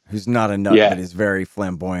DeGuerin, who's not a nut, but is very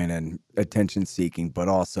flamboyant and attention-seeking, but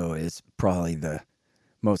also is probably the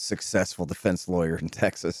most successful defense lawyer in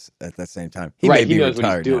Texas at the same time. He may be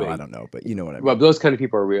retired now, I don't know, but you know what I mean. Well, those kind of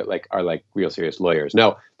people are real serious lawyers.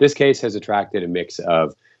 No, this case has attracted a mix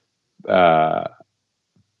of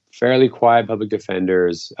fairly quiet public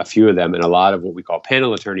defenders, a few of them, and a lot of what we call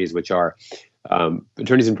panel attorneys, which are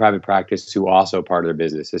attorneys in private practice who also part of their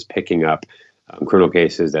business is picking up criminal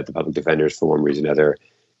cases that the public defenders, for one reason or another,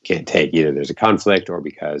 can't take. Either there's a conflict or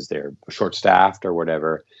because they're short-staffed or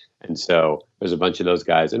whatever. And so there's a bunch of those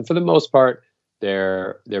guys. And for the most part,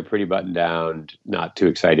 they're pretty buttoned down, not too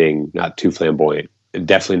exciting, not too flamboyant, and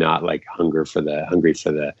definitely not like hungry for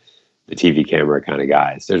the TV camera kind of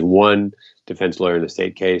guys. There's one defense lawyer in the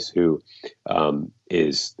state case who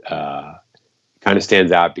is kind of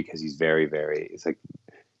stands out because he's very, very, it's like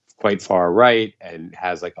quite far right and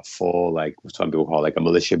has like a full, like some people call like a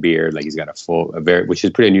militia beard. Like he's got which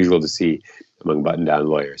is pretty unusual to see among button down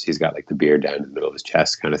lawyers. He's got like the beard down in the middle of his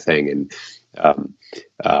chest kind of thing. And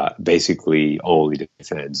basically only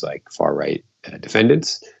defends like far right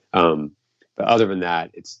defendants. But other than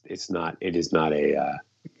that, it's not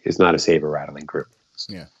a saber rattling group.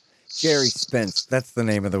 Yeah. Jerry Spence. That's the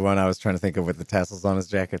name of the one I was trying to think of with the tassels on his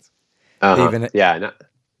jackets. Yeah.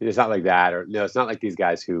 It's not like that, or no, it's not like these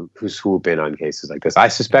guys who swoop in on cases like this. I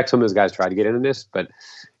suspect some of those guys tried to get into this, but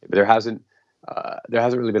there hasn't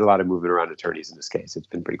really been a lot of movement around attorneys in this case. It's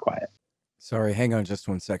been pretty quiet. Sorry, hang on just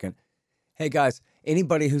 1 second. Hey guys,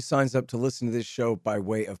 anybody who signs up to listen to this show by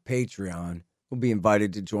way of Patreon will be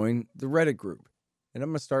invited to join the Reddit group. And I'm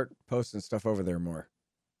going to start posting stuff over there more.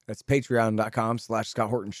 That's patreon.com/Scott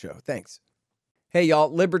Horton Show. Thanks. Hey,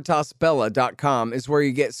 y'all, LibertasBella.com is where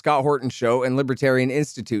you get Scott Horton Show and Libertarian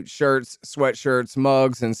Institute shirts, sweatshirts,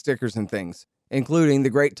 mugs, and stickers and things, including the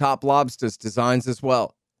great Top Lobsters designs as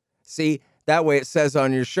well. See, that way it says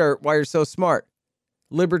on your shirt why you're so smart.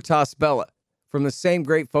 Libertas Bella, from the same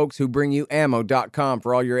great folks who bring you ammo.com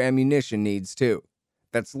for all your ammunition needs, too.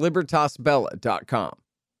 That's LibertasBella.com.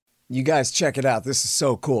 You guys check it out. This is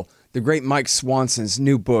so cool. The great Mike Swanson's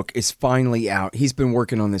new book is finally out. He's been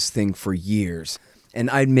working on this thing for years. And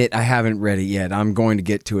I admit I haven't read it yet. I'm going to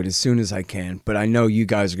get to it as soon as I can, but I know you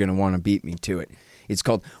guys are going to want to beat me to it. It's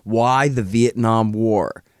called Why the Vietnam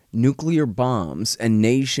War: Nuclear Bombs and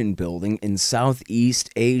Nation Building in Southeast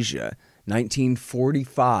Asia,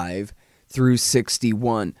 1945 through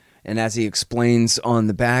 61. And as he explains on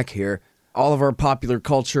the back here, all of our popular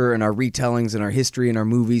culture and our retellings and our history and our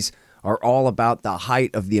movies are all about the height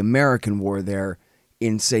of the American war there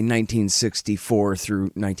in, say, 1964 through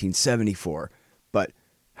 1974. But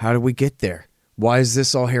how did we get there? Why is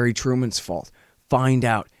this all Harry Truman's fault? Find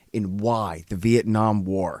out in Why the Vietnam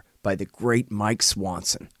War by the great Mike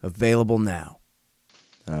Swanson. Available now.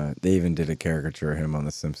 They even did a caricature of him on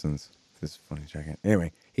The Simpsons. This funny jacket.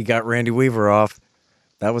 Anyway, he got Randy Weaver off.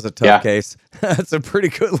 That was a tough case. That's a pretty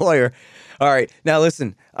good lawyer. All right. Now,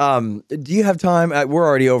 listen, do you have time? We're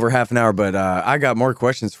already over half an hour, but I got more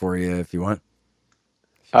questions for you if you want.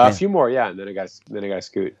 A few more, yeah, and then I got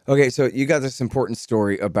scoot. Okay, so you got this important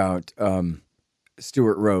story about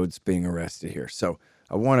Stewart Rhodes being arrested here. So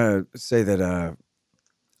I want to say that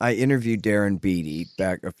I interviewed Darren Beatty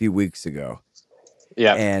back a few weeks ago.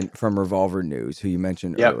 Yeah. And from Revolver News, who you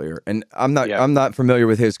mentioned earlier. And I'm not familiar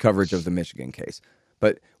with his coverage of the Michigan case.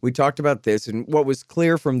 But we talked about this, and what was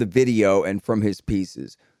clear from the video and from his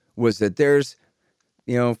pieces was that there's,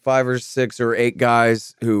 5 or 6 or 8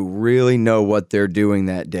 guys who really know what they're doing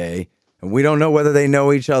that day. And we don't know whether they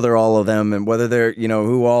know each other, all of them, and whether they're,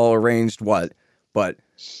 who all arranged what.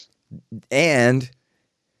 And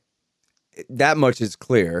that much is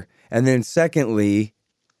clear. And then secondly,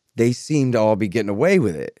 they seem to all be getting away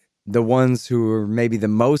with it. The ones who are maybe the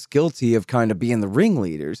most guilty of kind of being the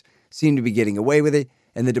ringleaders seem to be getting away with it,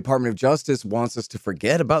 and the Department of Justice wants us to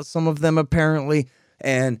forget about some of them, apparently.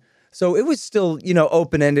 And so it was still,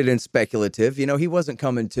 open-ended and speculative. He wasn't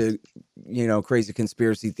coming to, crazy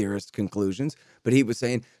conspiracy theorist conclusions, but he was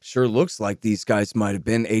saying, sure looks like these guys might have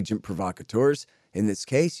been agent provocateurs in this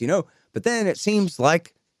case, But then it seems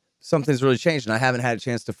like something's really changed, and I haven't had a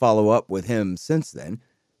chance to follow up with him since then.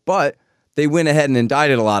 But they went ahead and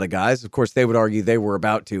indicted a lot of guys. Of course, they would argue they were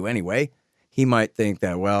about to anyway. He might think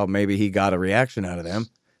that, well, maybe he got a reaction out of them.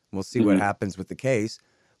 We'll see what happens with the case.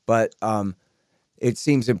 But it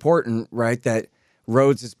seems important, right, that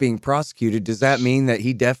Rhodes is being prosecuted. Does that mean that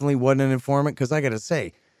he definitely wasn't an informant? Because I got to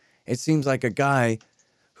say, it seems like a guy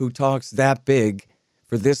who talks that big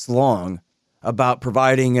for this long about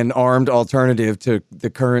providing an armed alternative to the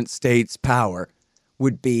current state's power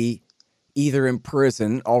would be either in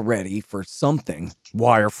prison already for something,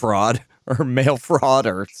 wire fraud or mail fraud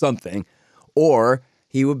or something, or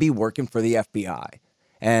he would be working for the FBI.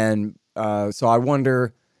 And so I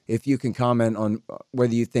wonder if you can comment on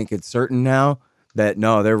whether you think it's certain now that,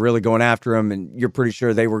 no, they're really going after him, and you're pretty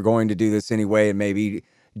sure they were going to do this anyway, and maybe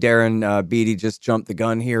Darren Beattie just jumped the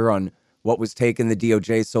gun here on what was taking the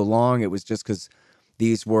DOJ so long. It was just because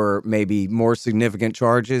these were maybe more significant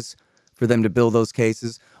charges for them to build those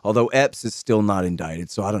cases, although Epps is still not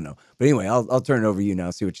indicted, so I don't know. But anyway, I'll turn it over to you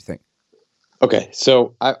now, see what you think. Okay,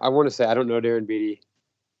 so I want to say I don't know Darren Beattie,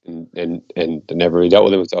 and never really dealt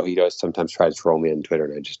with him. So he does sometimes try to troll me on Twitter,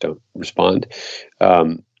 and I just don't respond.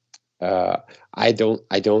 I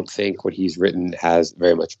don't think what he's written has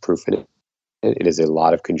very much proof in it. It is a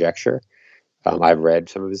lot of conjecture. I've read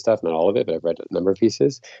some of his stuff, not all of it, but I've read a number of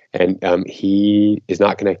pieces. And he is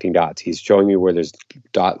not connecting dots. He's showing me where there's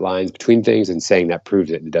dot lines between things and saying that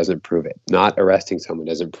proves it. It doesn't prove it. Not arresting someone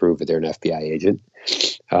doesn't prove that they're an FBI agent.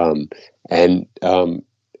 And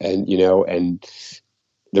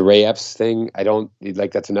the Ray Epps thing, I don't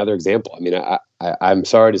like. That's another example. I mean, I'm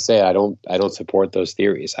sorry to say, I don't support those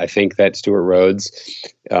theories. I think that Stuart Rhodes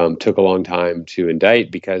took a long time to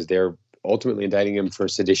indict because they're ultimately indicting him for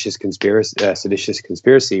seditious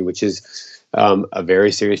conspiracy, which is a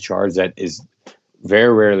very serious charge that is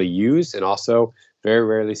very rarely used and also very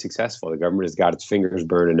rarely successful. The government has got its fingers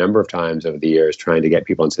burned a number of times over the years trying to get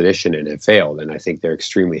people on sedition and have failed. And I think they're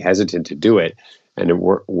extremely hesitant to do it. And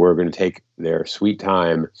we're going to take their sweet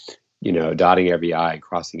time, dotting every I and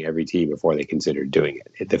crossing every T before they consider doing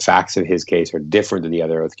it. The facts of his case are different than the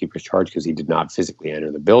other Oath Keepers charge because he did not physically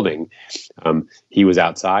enter the building. He was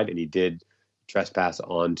outside and he did trespass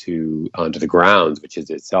onto the grounds, which is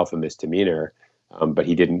itself a misdemeanor. But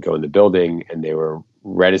he didn't go in the building, and they were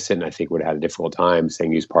reticent, and I think would have had a difficult time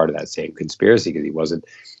saying he was part of that same conspiracy because he wasn't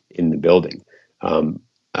in the building.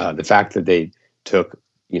 The fact that they took,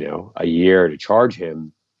 a year to charge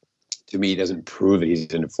him, to me, doesn't prove that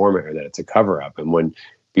he's an informant or that it's a cover-up. And when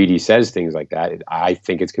Beattie says things like that, I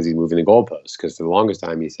think it's because he's moving the goalposts. Because for the longest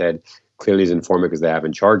time, he said clearly he's an informant because they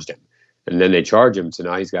haven't charged him. And then they charge him, so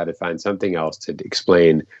now he's got to find something else to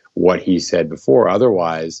explain what he said before.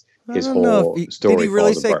 Otherwise, his whole story did he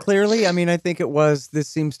really falls say apart. Clearly? I mean, I think it was. This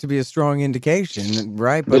seems to be a strong indication,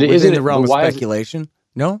 right? But isn't within it the realm of why speculation,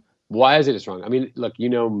 no. Why is it strong? I mean, look, you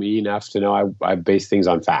know me enough to know I base things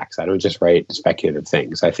on facts. I don't just write speculative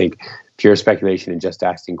things. I think pure speculation and just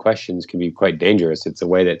asking questions can be quite dangerous. It's a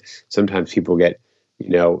way that sometimes people get,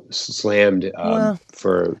 slammed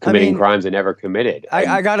for committing crimes they never committed.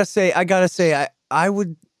 I gotta say, I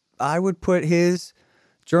would put his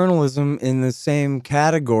journalism in the same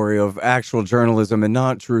category of actual journalism and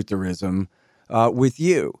not trutherism. With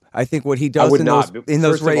you, I think what he does in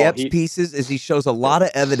those Ray Epps pieces is he shows a lot of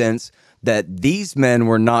evidence that these men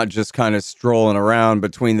were not just kind of strolling around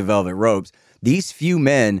between the velvet ropes. These few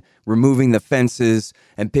men removing the fences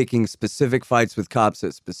and picking specific fights with cops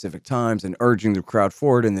at specific times and urging the crowd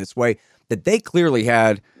forward in this way, that they clearly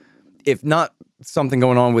had, if not something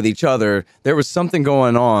going on with each other, there was something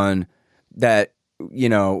going on that,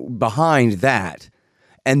 behind that.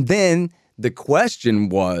 And then the question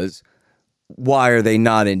was, why are they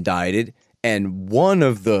not indicted? And one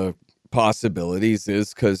of the possibilities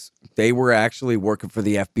is because they were actually working for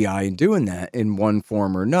the FBI and doing that in one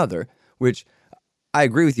form or another, which I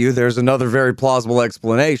agree with you. There's another very plausible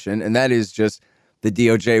explanation, and that is just the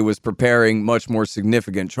DOJ was preparing much more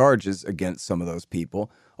significant charges against some of those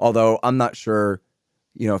people. Although I'm not sure,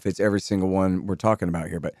 if it's every single one we're talking about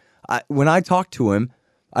here. But when I talked to him,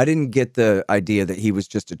 I didn't get the idea that he was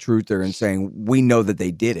just a truther and saying, we know that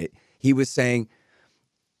they did it. He was saying,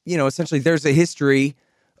 essentially there's a history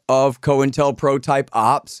of COINTELPRO type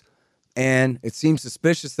ops, and it seems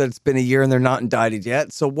suspicious that it's been a year and they're not indicted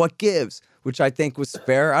yet. So what gives? Which I think was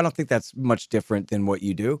fair. I don't think that's much different than what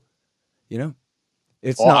you do.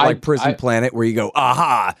 It's not like Prison Planet where you go,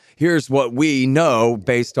 aha, here's what we know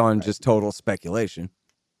based on just total speculation.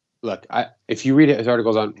 Look, if you read his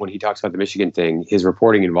articles on when he talks about the Michigan thing, his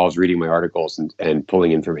reporting involves reading my articles and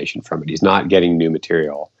pulling information from it. He's not getting new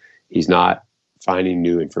material. He's not finding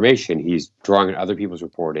new information. He's drawing on other people's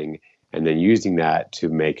reporting and then using that to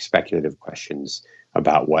make speculative questions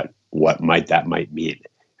about what that might mean.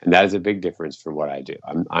 And that is a big difference from what I do.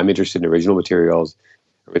 I'm interested in original materials,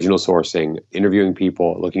 original sourcing, interviewing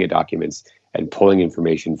people, looking at documents, and pulling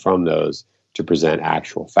information from those to present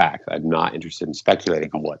actual facts. I'm not interested in speculating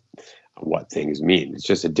on what things mean. It's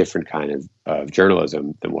just a different kind of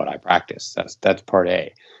journalism than what I practice. That's part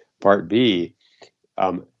A. Part B.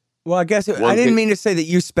 Well, I guess I didn't mean to say that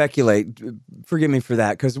you speculate. Forgive me for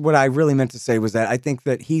that, because what I really meant to say was that I think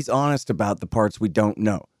that he's honest about the parts we don't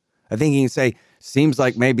know. I think he can say, seems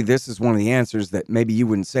like maybe this is one of the answers that maybe you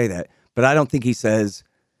wouldn't say that. But I don't think he says,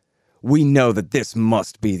 we know that this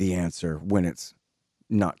must be the answer when it's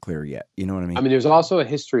not clear yet. You know what I mean? I mean, there's also a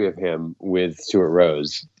history of him with Stuart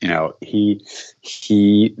Rhodes. You know,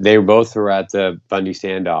 they both were at the Bundy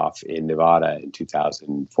standoff in Nevada in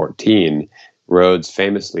 2014. Rhodes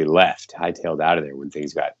famously left, hightailed out of there when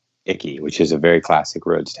things got icky, which is a very classic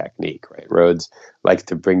Rhodes technique, right? Rhodes likes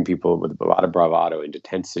to bring people with a lot of bravado into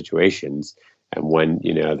tense situations. And when,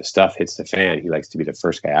 you know, the stuff hits the fan, he likes to be the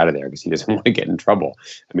first guy out of there because he doesn't want to get in trouble.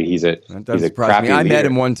 I mean, he's a crappy leader. I met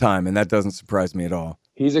him one time, and that doesn't surprise me at all.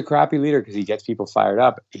 He's a crappy leader because he gets people fired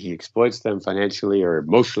up. He exploits them financially or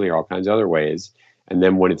emotionally or all kinds of other ways. And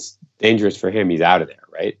then when it's dangerous for him, he's out of there,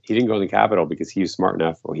 right? He didn't go in the Capitol because he was smart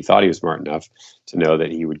enough, or he thought he was smart enough to know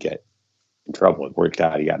that he would get in trouble. It worked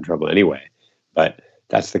out. He got in trouble anyway. But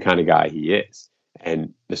that's the kind of guy he is.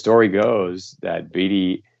 And the story goes that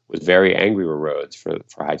Beatty was very angry with Rhodes for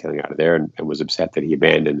hightailing out of there and was upset that he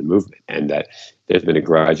abandoned the movement, and that there's been a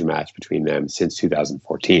grudge match between them since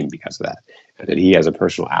 2014 because of that, and that he has a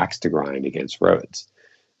personal axe to grind against Rhodes.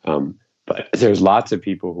 But there's lots of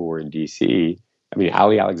people who were in D.C. I mean,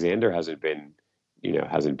 Ali Alexander hasn't been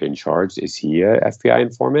charged. Is he a FBI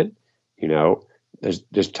informant? You know,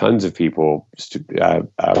 there's tons of people.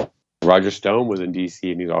 Roger Stone was in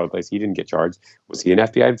D.C. and he's all over the place. He didn't get charged. Was he an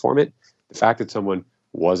FBI informant? The fact that someone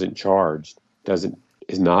wasn't charged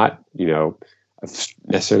is not, you know,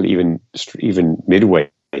 necessarily even midway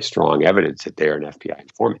strong evidence that they're an FBI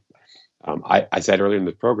informant. I said earlier in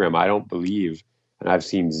the program, I don't believe, and I've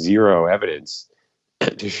seen zero evidence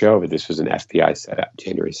to show that this was an FBI setup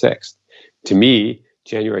January 6th. To me,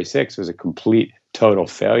 January 6th was a complete, total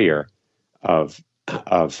failure of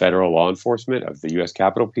federal law enforcement, of the U.S.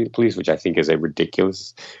 Capitol Police, which I think is a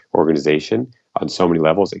ridiculous organization on so many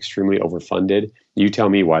levels, extremely overfunded. You tell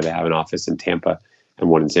me why they have an office in Tampa and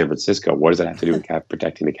one in San Francisco. What does that have to do with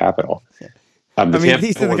protecting the Capitol? I mean,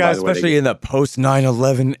 these are the guys, especially in the post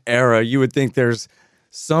 9/11 era, you would think there's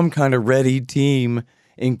some kind of ready team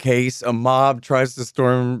in case a mob tries to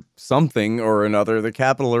storm something or another, the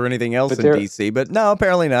Capitol or anything else in D.C. But no,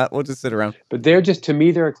 apparently not. We'll just sit around. But to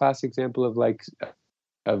me, they're a classic example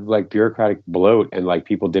of bureaucratic bloat and like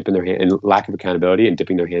people dipping their hand and lack of accountability and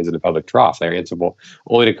dipping their hands in the public trough. They're answerable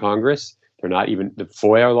only to Congress. They're not even, the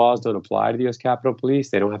FOIA laws don't apply to the U.S. Capitol Police.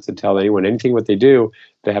 They don't have to tell anyone anything. What they do,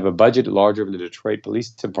 they have a budget larger than the Detroit Police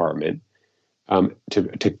Department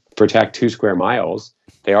to protect 2 square miles.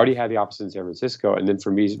 They already had the office in San Francisco. And then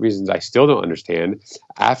for reasons I still don't understand,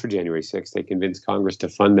 after January 6th, they convinced Congress to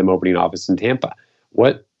fund them opening an office in Tampa.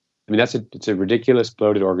 I mean, it's a ridiculous,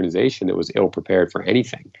 bloated organization that was ill prepared for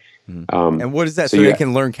anything. And what is that? So they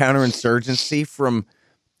can learn counterinsurgency from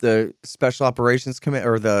the Special Operations Command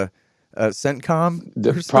or the CENTCOM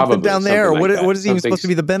or something down there? Or what is even supposed to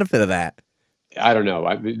be the benefit of that? I don't know.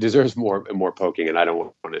 It deserves more poking, and I don't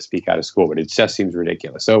want to speak out of school, but it just seems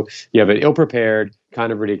ridiculous. So you have an ill-prepared,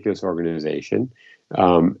 kind of ridiculous organization.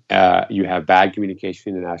 You have bad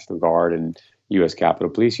communication in the National Guard and U.S. Capitol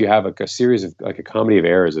Police. You have a series of a comedy of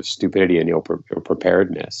errors of stupidity and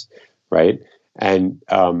ill-preparedness, right? And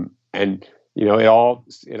you know, it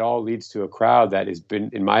all leads to a crowd that has been,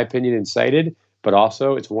 in my opinion, incited. But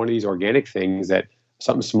also, it's one of these organic things that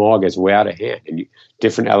something small gets way out of hand, and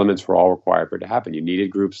different elements were all required for it to happen. You needed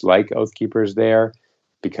groups like Oath Keepers there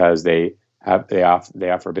because they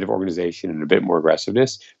offer a bit of organization and a bit more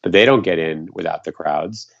aggressiveness, but they don't get in without the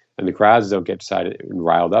crowds. And the crowds don't get decided and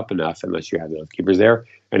riled up enough unless you have the Oath Keepers there.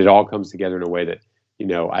 And it all comes together in a way that, you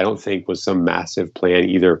know, I don't think was some massive plan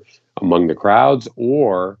either among the crowds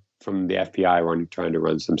or from the FBI trying to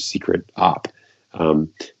run some secret op.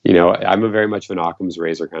 You know, I'm a very much of an Occam's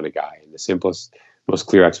razor kind of guy. And the simplest, most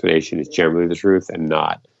clear explanation is generally the truth and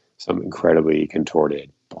not some incredibly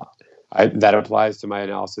contorted plot. That applies to my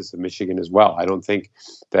analysis of Michigan as well. I don't think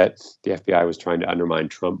that the FBI was trying to undermine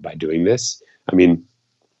Trump by doing this. I mean,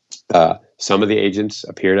 some of the agents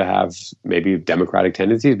appear to have maybe Democratic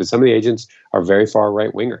tendencies, but some of the agents are very far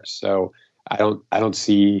right wingers. So I don't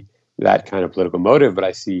see that kind of political motive, but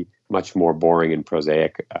I see much more boring and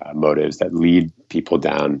prosaic motives that lead people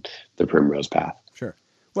down the primrose path. Sure.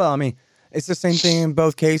 Well, I mean, it's the same thing in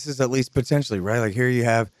both cases, at least potentially, right? Like here you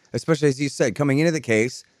have, especially as you said, coming into the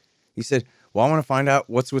case, you said, well, I want to find out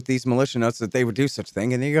what's with these militia notes that they would do such a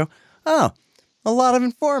thing. And then you go, oh, a lot of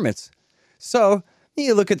informants. So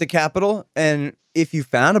you look at the Capitol, and if you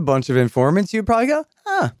found a bunch of informants, you'd probably go,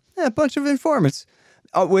 a bunch of informants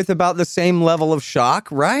with about the same level of shock,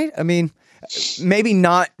 right? I mean, maybe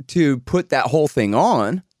not to put that whole thing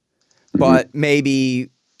on, but maybe,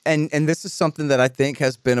 and this is something that I think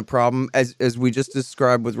has been a problem, as we just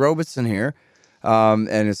described with Robeson here, and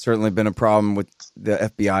it's certainly been a problem with the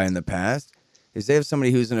FBI in the past, is they have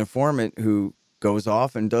somebody who's an informant who goes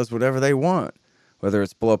off and does whatever they want. whether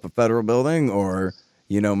it's blow up a federal building or,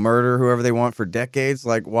 murder whoever they want for decades,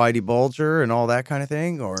 like Whitey Bulger and all that kind of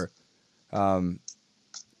thing. Or,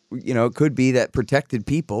 it could be that protected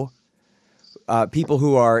people, people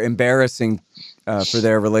who are embarrassing for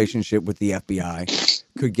their relationship with the FBI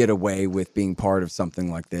could get away with being part of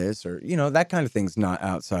something like this, or, that kind of thing's not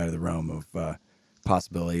outside of the realm of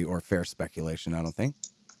possibility or fair speculation, I don't think.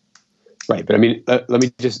 Right, but I mean, let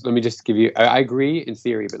me just give you. I agree in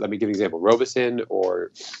theory, but let me give you an example. Robeson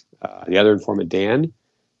or the other informant Dan.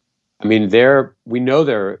 I mean, we know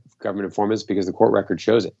they're government informants because the court record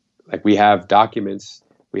shows it. Like, we have documents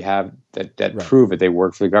we have that right. prove that they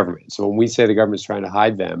work for the government. So when we say the government's trying to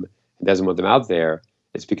hide them and doesn't want them out there,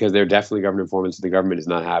 it's because they're definitely government informants. The government is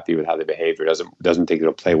not happy with how they behave or doesn't think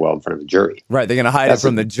it'll play well in front of the jury. Right, they're going to hide it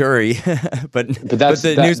from the jury, but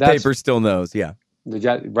the newspaper still knows. Yeah.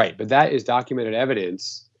 Right, but that is documented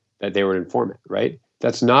evidence that they were an informant, right?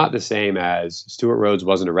 That's not the same as Stuart Rhodes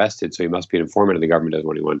wasn't arrested, so he must be an informant, and the government doesn't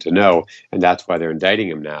want anyone to know, and that's why they're indicting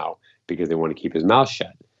him now, because they want to keep his mouth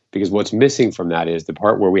shut. Because what's missing from that is the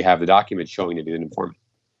part where we have the document showing that he's an informant.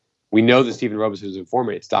 We know that Stephen Robeson is an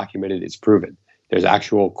informant. It's documented. It's proven. There's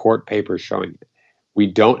actual court papers showing it. We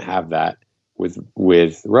don't have that with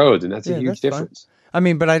Rhodes, and that's a huge difference. Fine. I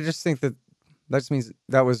mean, but I just think that just means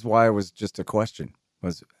that was why it was just a question.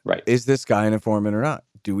 Right. Is this guy an informant or not?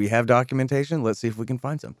 Do we have documentation? Let's see if we can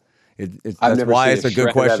find some. That's why it's a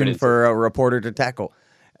good question for a reporter to tackle.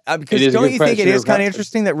 Because don't you think it is kind of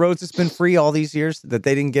interesting that Rhodes has been free all these years, that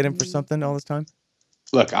they didn't get him for something all this time?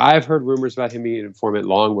 Look, I've heard rumors about him being an informant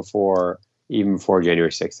long before January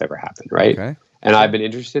 6th ever happened, right? Okay. And I've been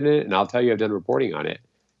interested in it, and I'll tell you, I've done reporting on it,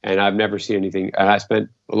 and I've never seen anything, and I spent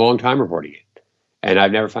a long time reporting it, and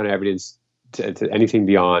I've never found evidence to anything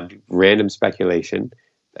beyond random speculation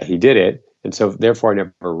that he did it, and so therefore I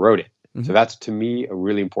never wrote it. Mm-hmm. So that's, to me, a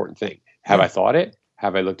really important thing. Have I thought it?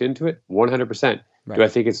 Have I looked into it? 100%. Right. Do I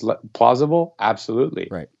think it's plausible? Absolutely.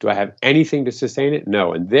 Right. Do I have anything to sustain it?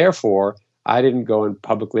 No. And therefore, I didn't go and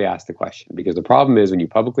publicly ask the question, because the problem is when you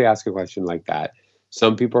publicly ask a question like that,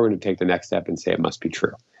 some people are going to take the next step and say it must be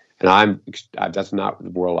true. And that's not the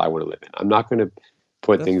world I want to live in. I'm not going to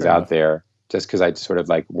put things out there just because I sort of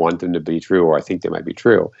like want them to be true or I think they might be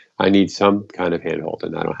true. I need some kind of handhold,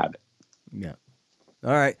 and I don't have it. Yeah.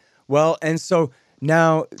 All right. Well, and so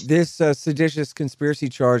now this seditious conspiracy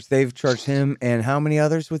charge, they've charged him and how many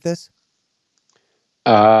others with this?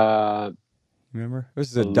 Remember?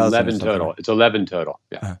 This is a dozen. 11 total. It's 11 total.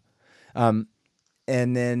 Yeah. And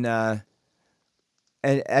then,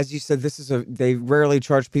 and as you said, they rarely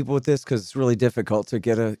charge people with this because it's really difficult to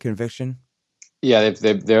get a conviction. Yeah,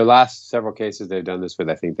 their last several cases they've done this with,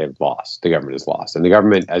 I think they've lost. The government has lost. And the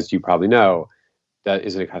government, as you probably know, that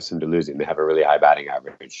isn't accustomed to losing. They have a really high batting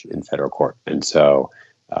average in federal court. And so,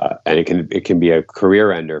 and it can be a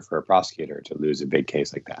career ender for a prosecutor to lose a big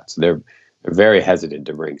case like that. So they're very hesitant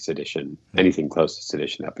to bring sedition, anything close to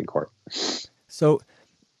sedition, up in court. So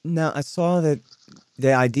now I saw that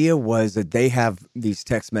the idea was that they have these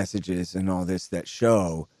text messages and all this that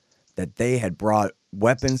show that they had brought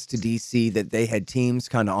weapons to D.C., that they had teams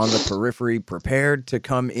kind of on the periphery prepared to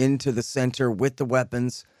come into the center with the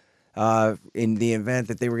weapons in the event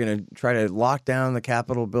that they were going to try to lock down the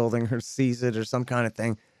Capitol building or seize it or some kind of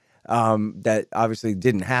thing. That obviously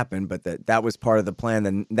didn't happen, but that was part of the plan.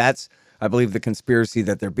 And that's, I believe, the conspiracy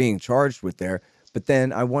that they're being charged with there. But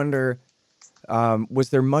then I wonder, was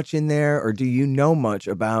there much in there, or do you know much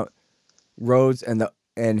about Rhodes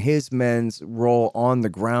and his men's role on the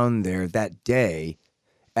ground there that day,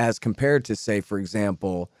 as compared to, say, for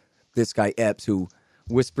example, this guy Epps, who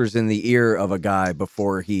whispers in the ear of a guy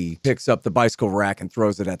before he picks up the bicycle rack and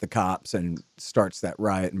throws it at the cops and starts that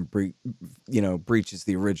riot and breaches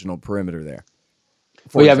the original perimeter there.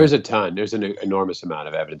 Well, yeah, there's a ton. There's an enormous amount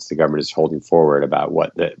of evidence the government is holding forward about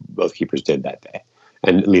what the Oath Keepers did that day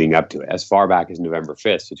and leading up to it. As far back as November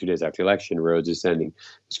 5th, so 2 days after the election, Rhodes is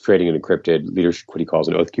creating an encrypted leadership, what he calls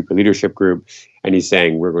an Oath Keeper leadership group, and he's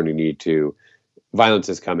saying violence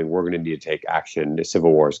is coming. We're going to need to take action. The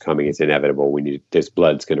civil war is coming. It's inevitable. This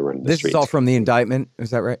blood's going to run in the streets. This is all from the indictment. Is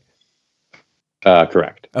that right?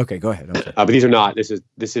 Correct. Okay, go ahead. Okay. But these are not. This is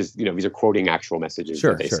these are quoting actual messages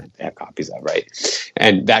that they sent. They have copies of, right?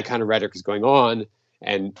 And that kind of rhetoric is going on,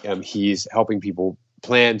 and he's helping people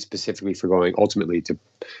plan specifically ultimately to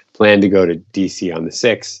plan to go to D.C. on the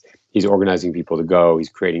 6th. He's organizing people to go. He's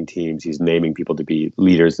creating teams. He's naming people to be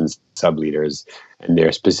leaders and sub-leaders. And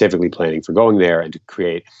they're specifically planning for going there and to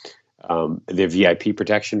create their VIP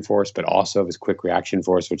protection force, but also his quick reaction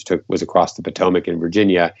force, which was across the Potomac in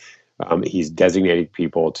Virginia. He's designating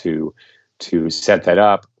people to set that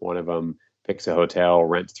up. One of them picks a hotel,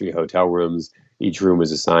 rents 3 hotel rooms, each room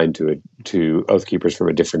was assigned to Oath Keepers from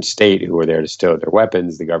a different state who were there to stow their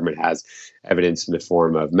weapons. The government has evidence in the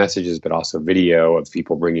form of messages, but also video of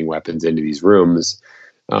people bringing weapons into these rooms.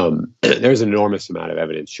 There's an enormous amount of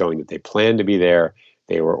evidence showing that they planned to be there.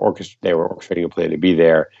 They were orchestrating a plan to be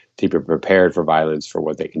there, to be prepared for violence, for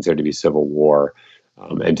what they consider to be civil war,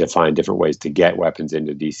 and to find different ways to get weapons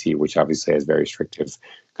into D.C., which obviously has very restrictive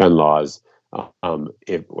gun laws,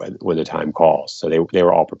 when the time calls. So they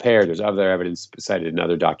were all prepared. There's other evidence cited in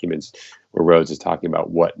other documents where Rhodes is talking about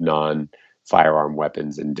what non-firearm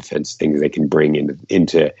weapons and defense things they can bring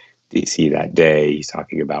into D.C. that day. He's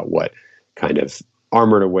talking about what kind of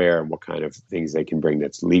armor to wear and what kind of things they can bring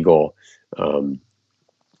that's legal.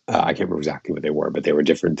 I can't remember exactly what they were, but they were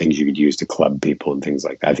different things you could use to club people and things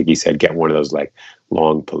like that. I think he said get one of those like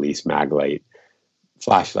long police maglite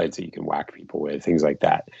flashlights that you can whack people with, things like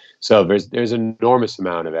that. So there's an enormous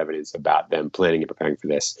amount of evidence about them planning and preparing for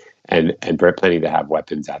this, and planning to have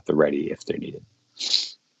weapons at the ready if they're needed.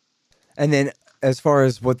 And then, as far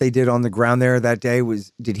as what they did on the ground there that day,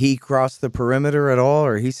 did he cross the perimeter at all,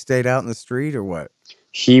 or he stayed out in the street, or what?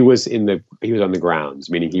 He was on the grounds,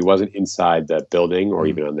 meaning he wasn't inside the building or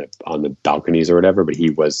even on the balconies or whatever, but he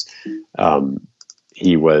was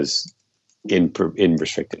in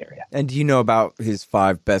restricted area. And do you know about his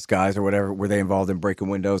 5 best guys or whatever? Were they involved in breaking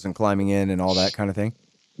windows and climbing in and all that kind of thing?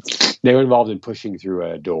 They were involved in pushing through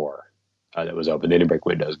a door that was open. They didn't break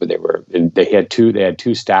windows, but they had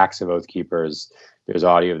two stacks of Oath Keepers. There's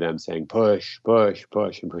audio of them saying push, push,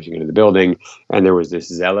 push, and pushing into the building. And there was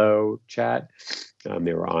this Zello chat.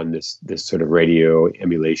 They were on this sort of radio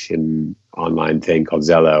emulation online thing called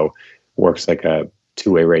Zello. Works like a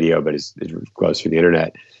two-way radio, but it goes through the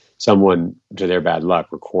internet. Someone, to their bad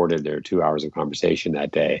luck, recorded their 2 hours of conversation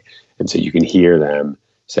that day. And so you can hear them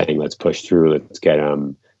saying, let's push through, let's get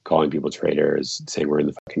them, calling people traitors, saying we're in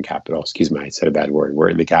the fucking Capitol. Excuse me, I said a bad word. We're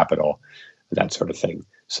in the Capitol, that sort of thing.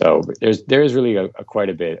 So there is really quite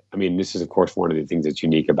a bit. I mean, this is, of course, one of the things that's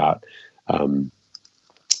unique about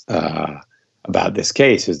this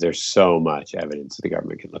case is there's so much evidence that the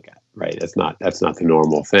government can look at, right? That's not the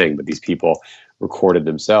normal thing, but these people recorded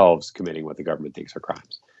themselves committing what the government thinks are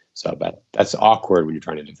crimes. So that's awkward when you're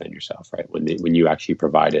trying to defend yourself, right? When you actually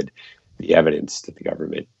provided the evidence that the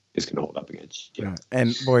government is going to hold up against you. Yeah.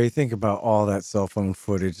 And boy, you think about all that cell phone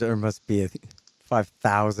footage. There must be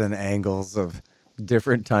 5,000 angles of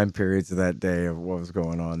different time periods of that day of what was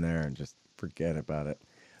going on there, and just forget about it.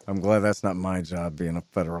 I'm glad that's not my job, being a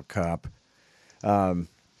federal cop. You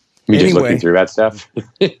just looking through that stuff?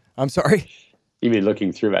 I'm sorry? You mean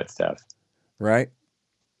looking through that stuff? Right?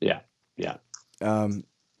 Yeah.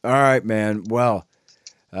 All right, man. Well,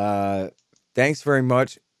 thanks very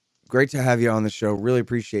much. Great to have you on the show. Really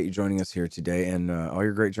appreciate you joining us here today, and all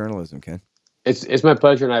your great journalism, Ken. It's my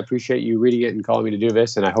pleasure, and I appreciate you reading it and calling me to do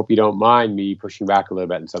this, and I hope you don't mind me pushing back a little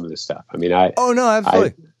bit on some of this stuff. I mean, Oh, no,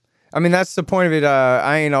 absolutely. I mean, that's the point of it.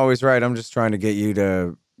 I ain't always right. I'm just trying to get you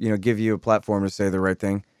to, give you a platform to say the right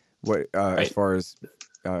thing, right. As far as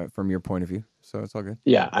from your point of view. So it's all good.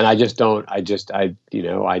 Yeah, and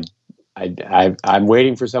I'm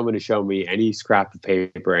waiting for someone to show me any scrap of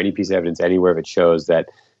paper, any piece of evidence anywhere that shows that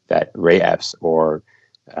Ray Epps or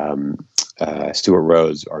Stuart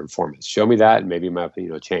Rhodes are informants. Show me that, and maybe my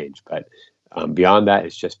opinion will change. But beyond that,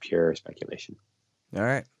 it's just pure speculation. All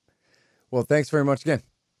right. Well, thanks very much again.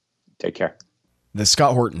 Take care. The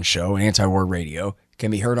Scott Horton Show, Anti-War Radio,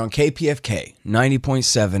 can be heard on KPFK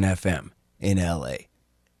 90.7 FM in LA,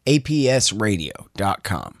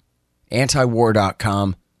 APSradio.com,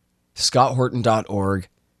 antiwar.com, scotthorton.org,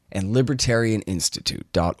 and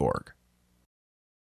libertarianinstitute.org.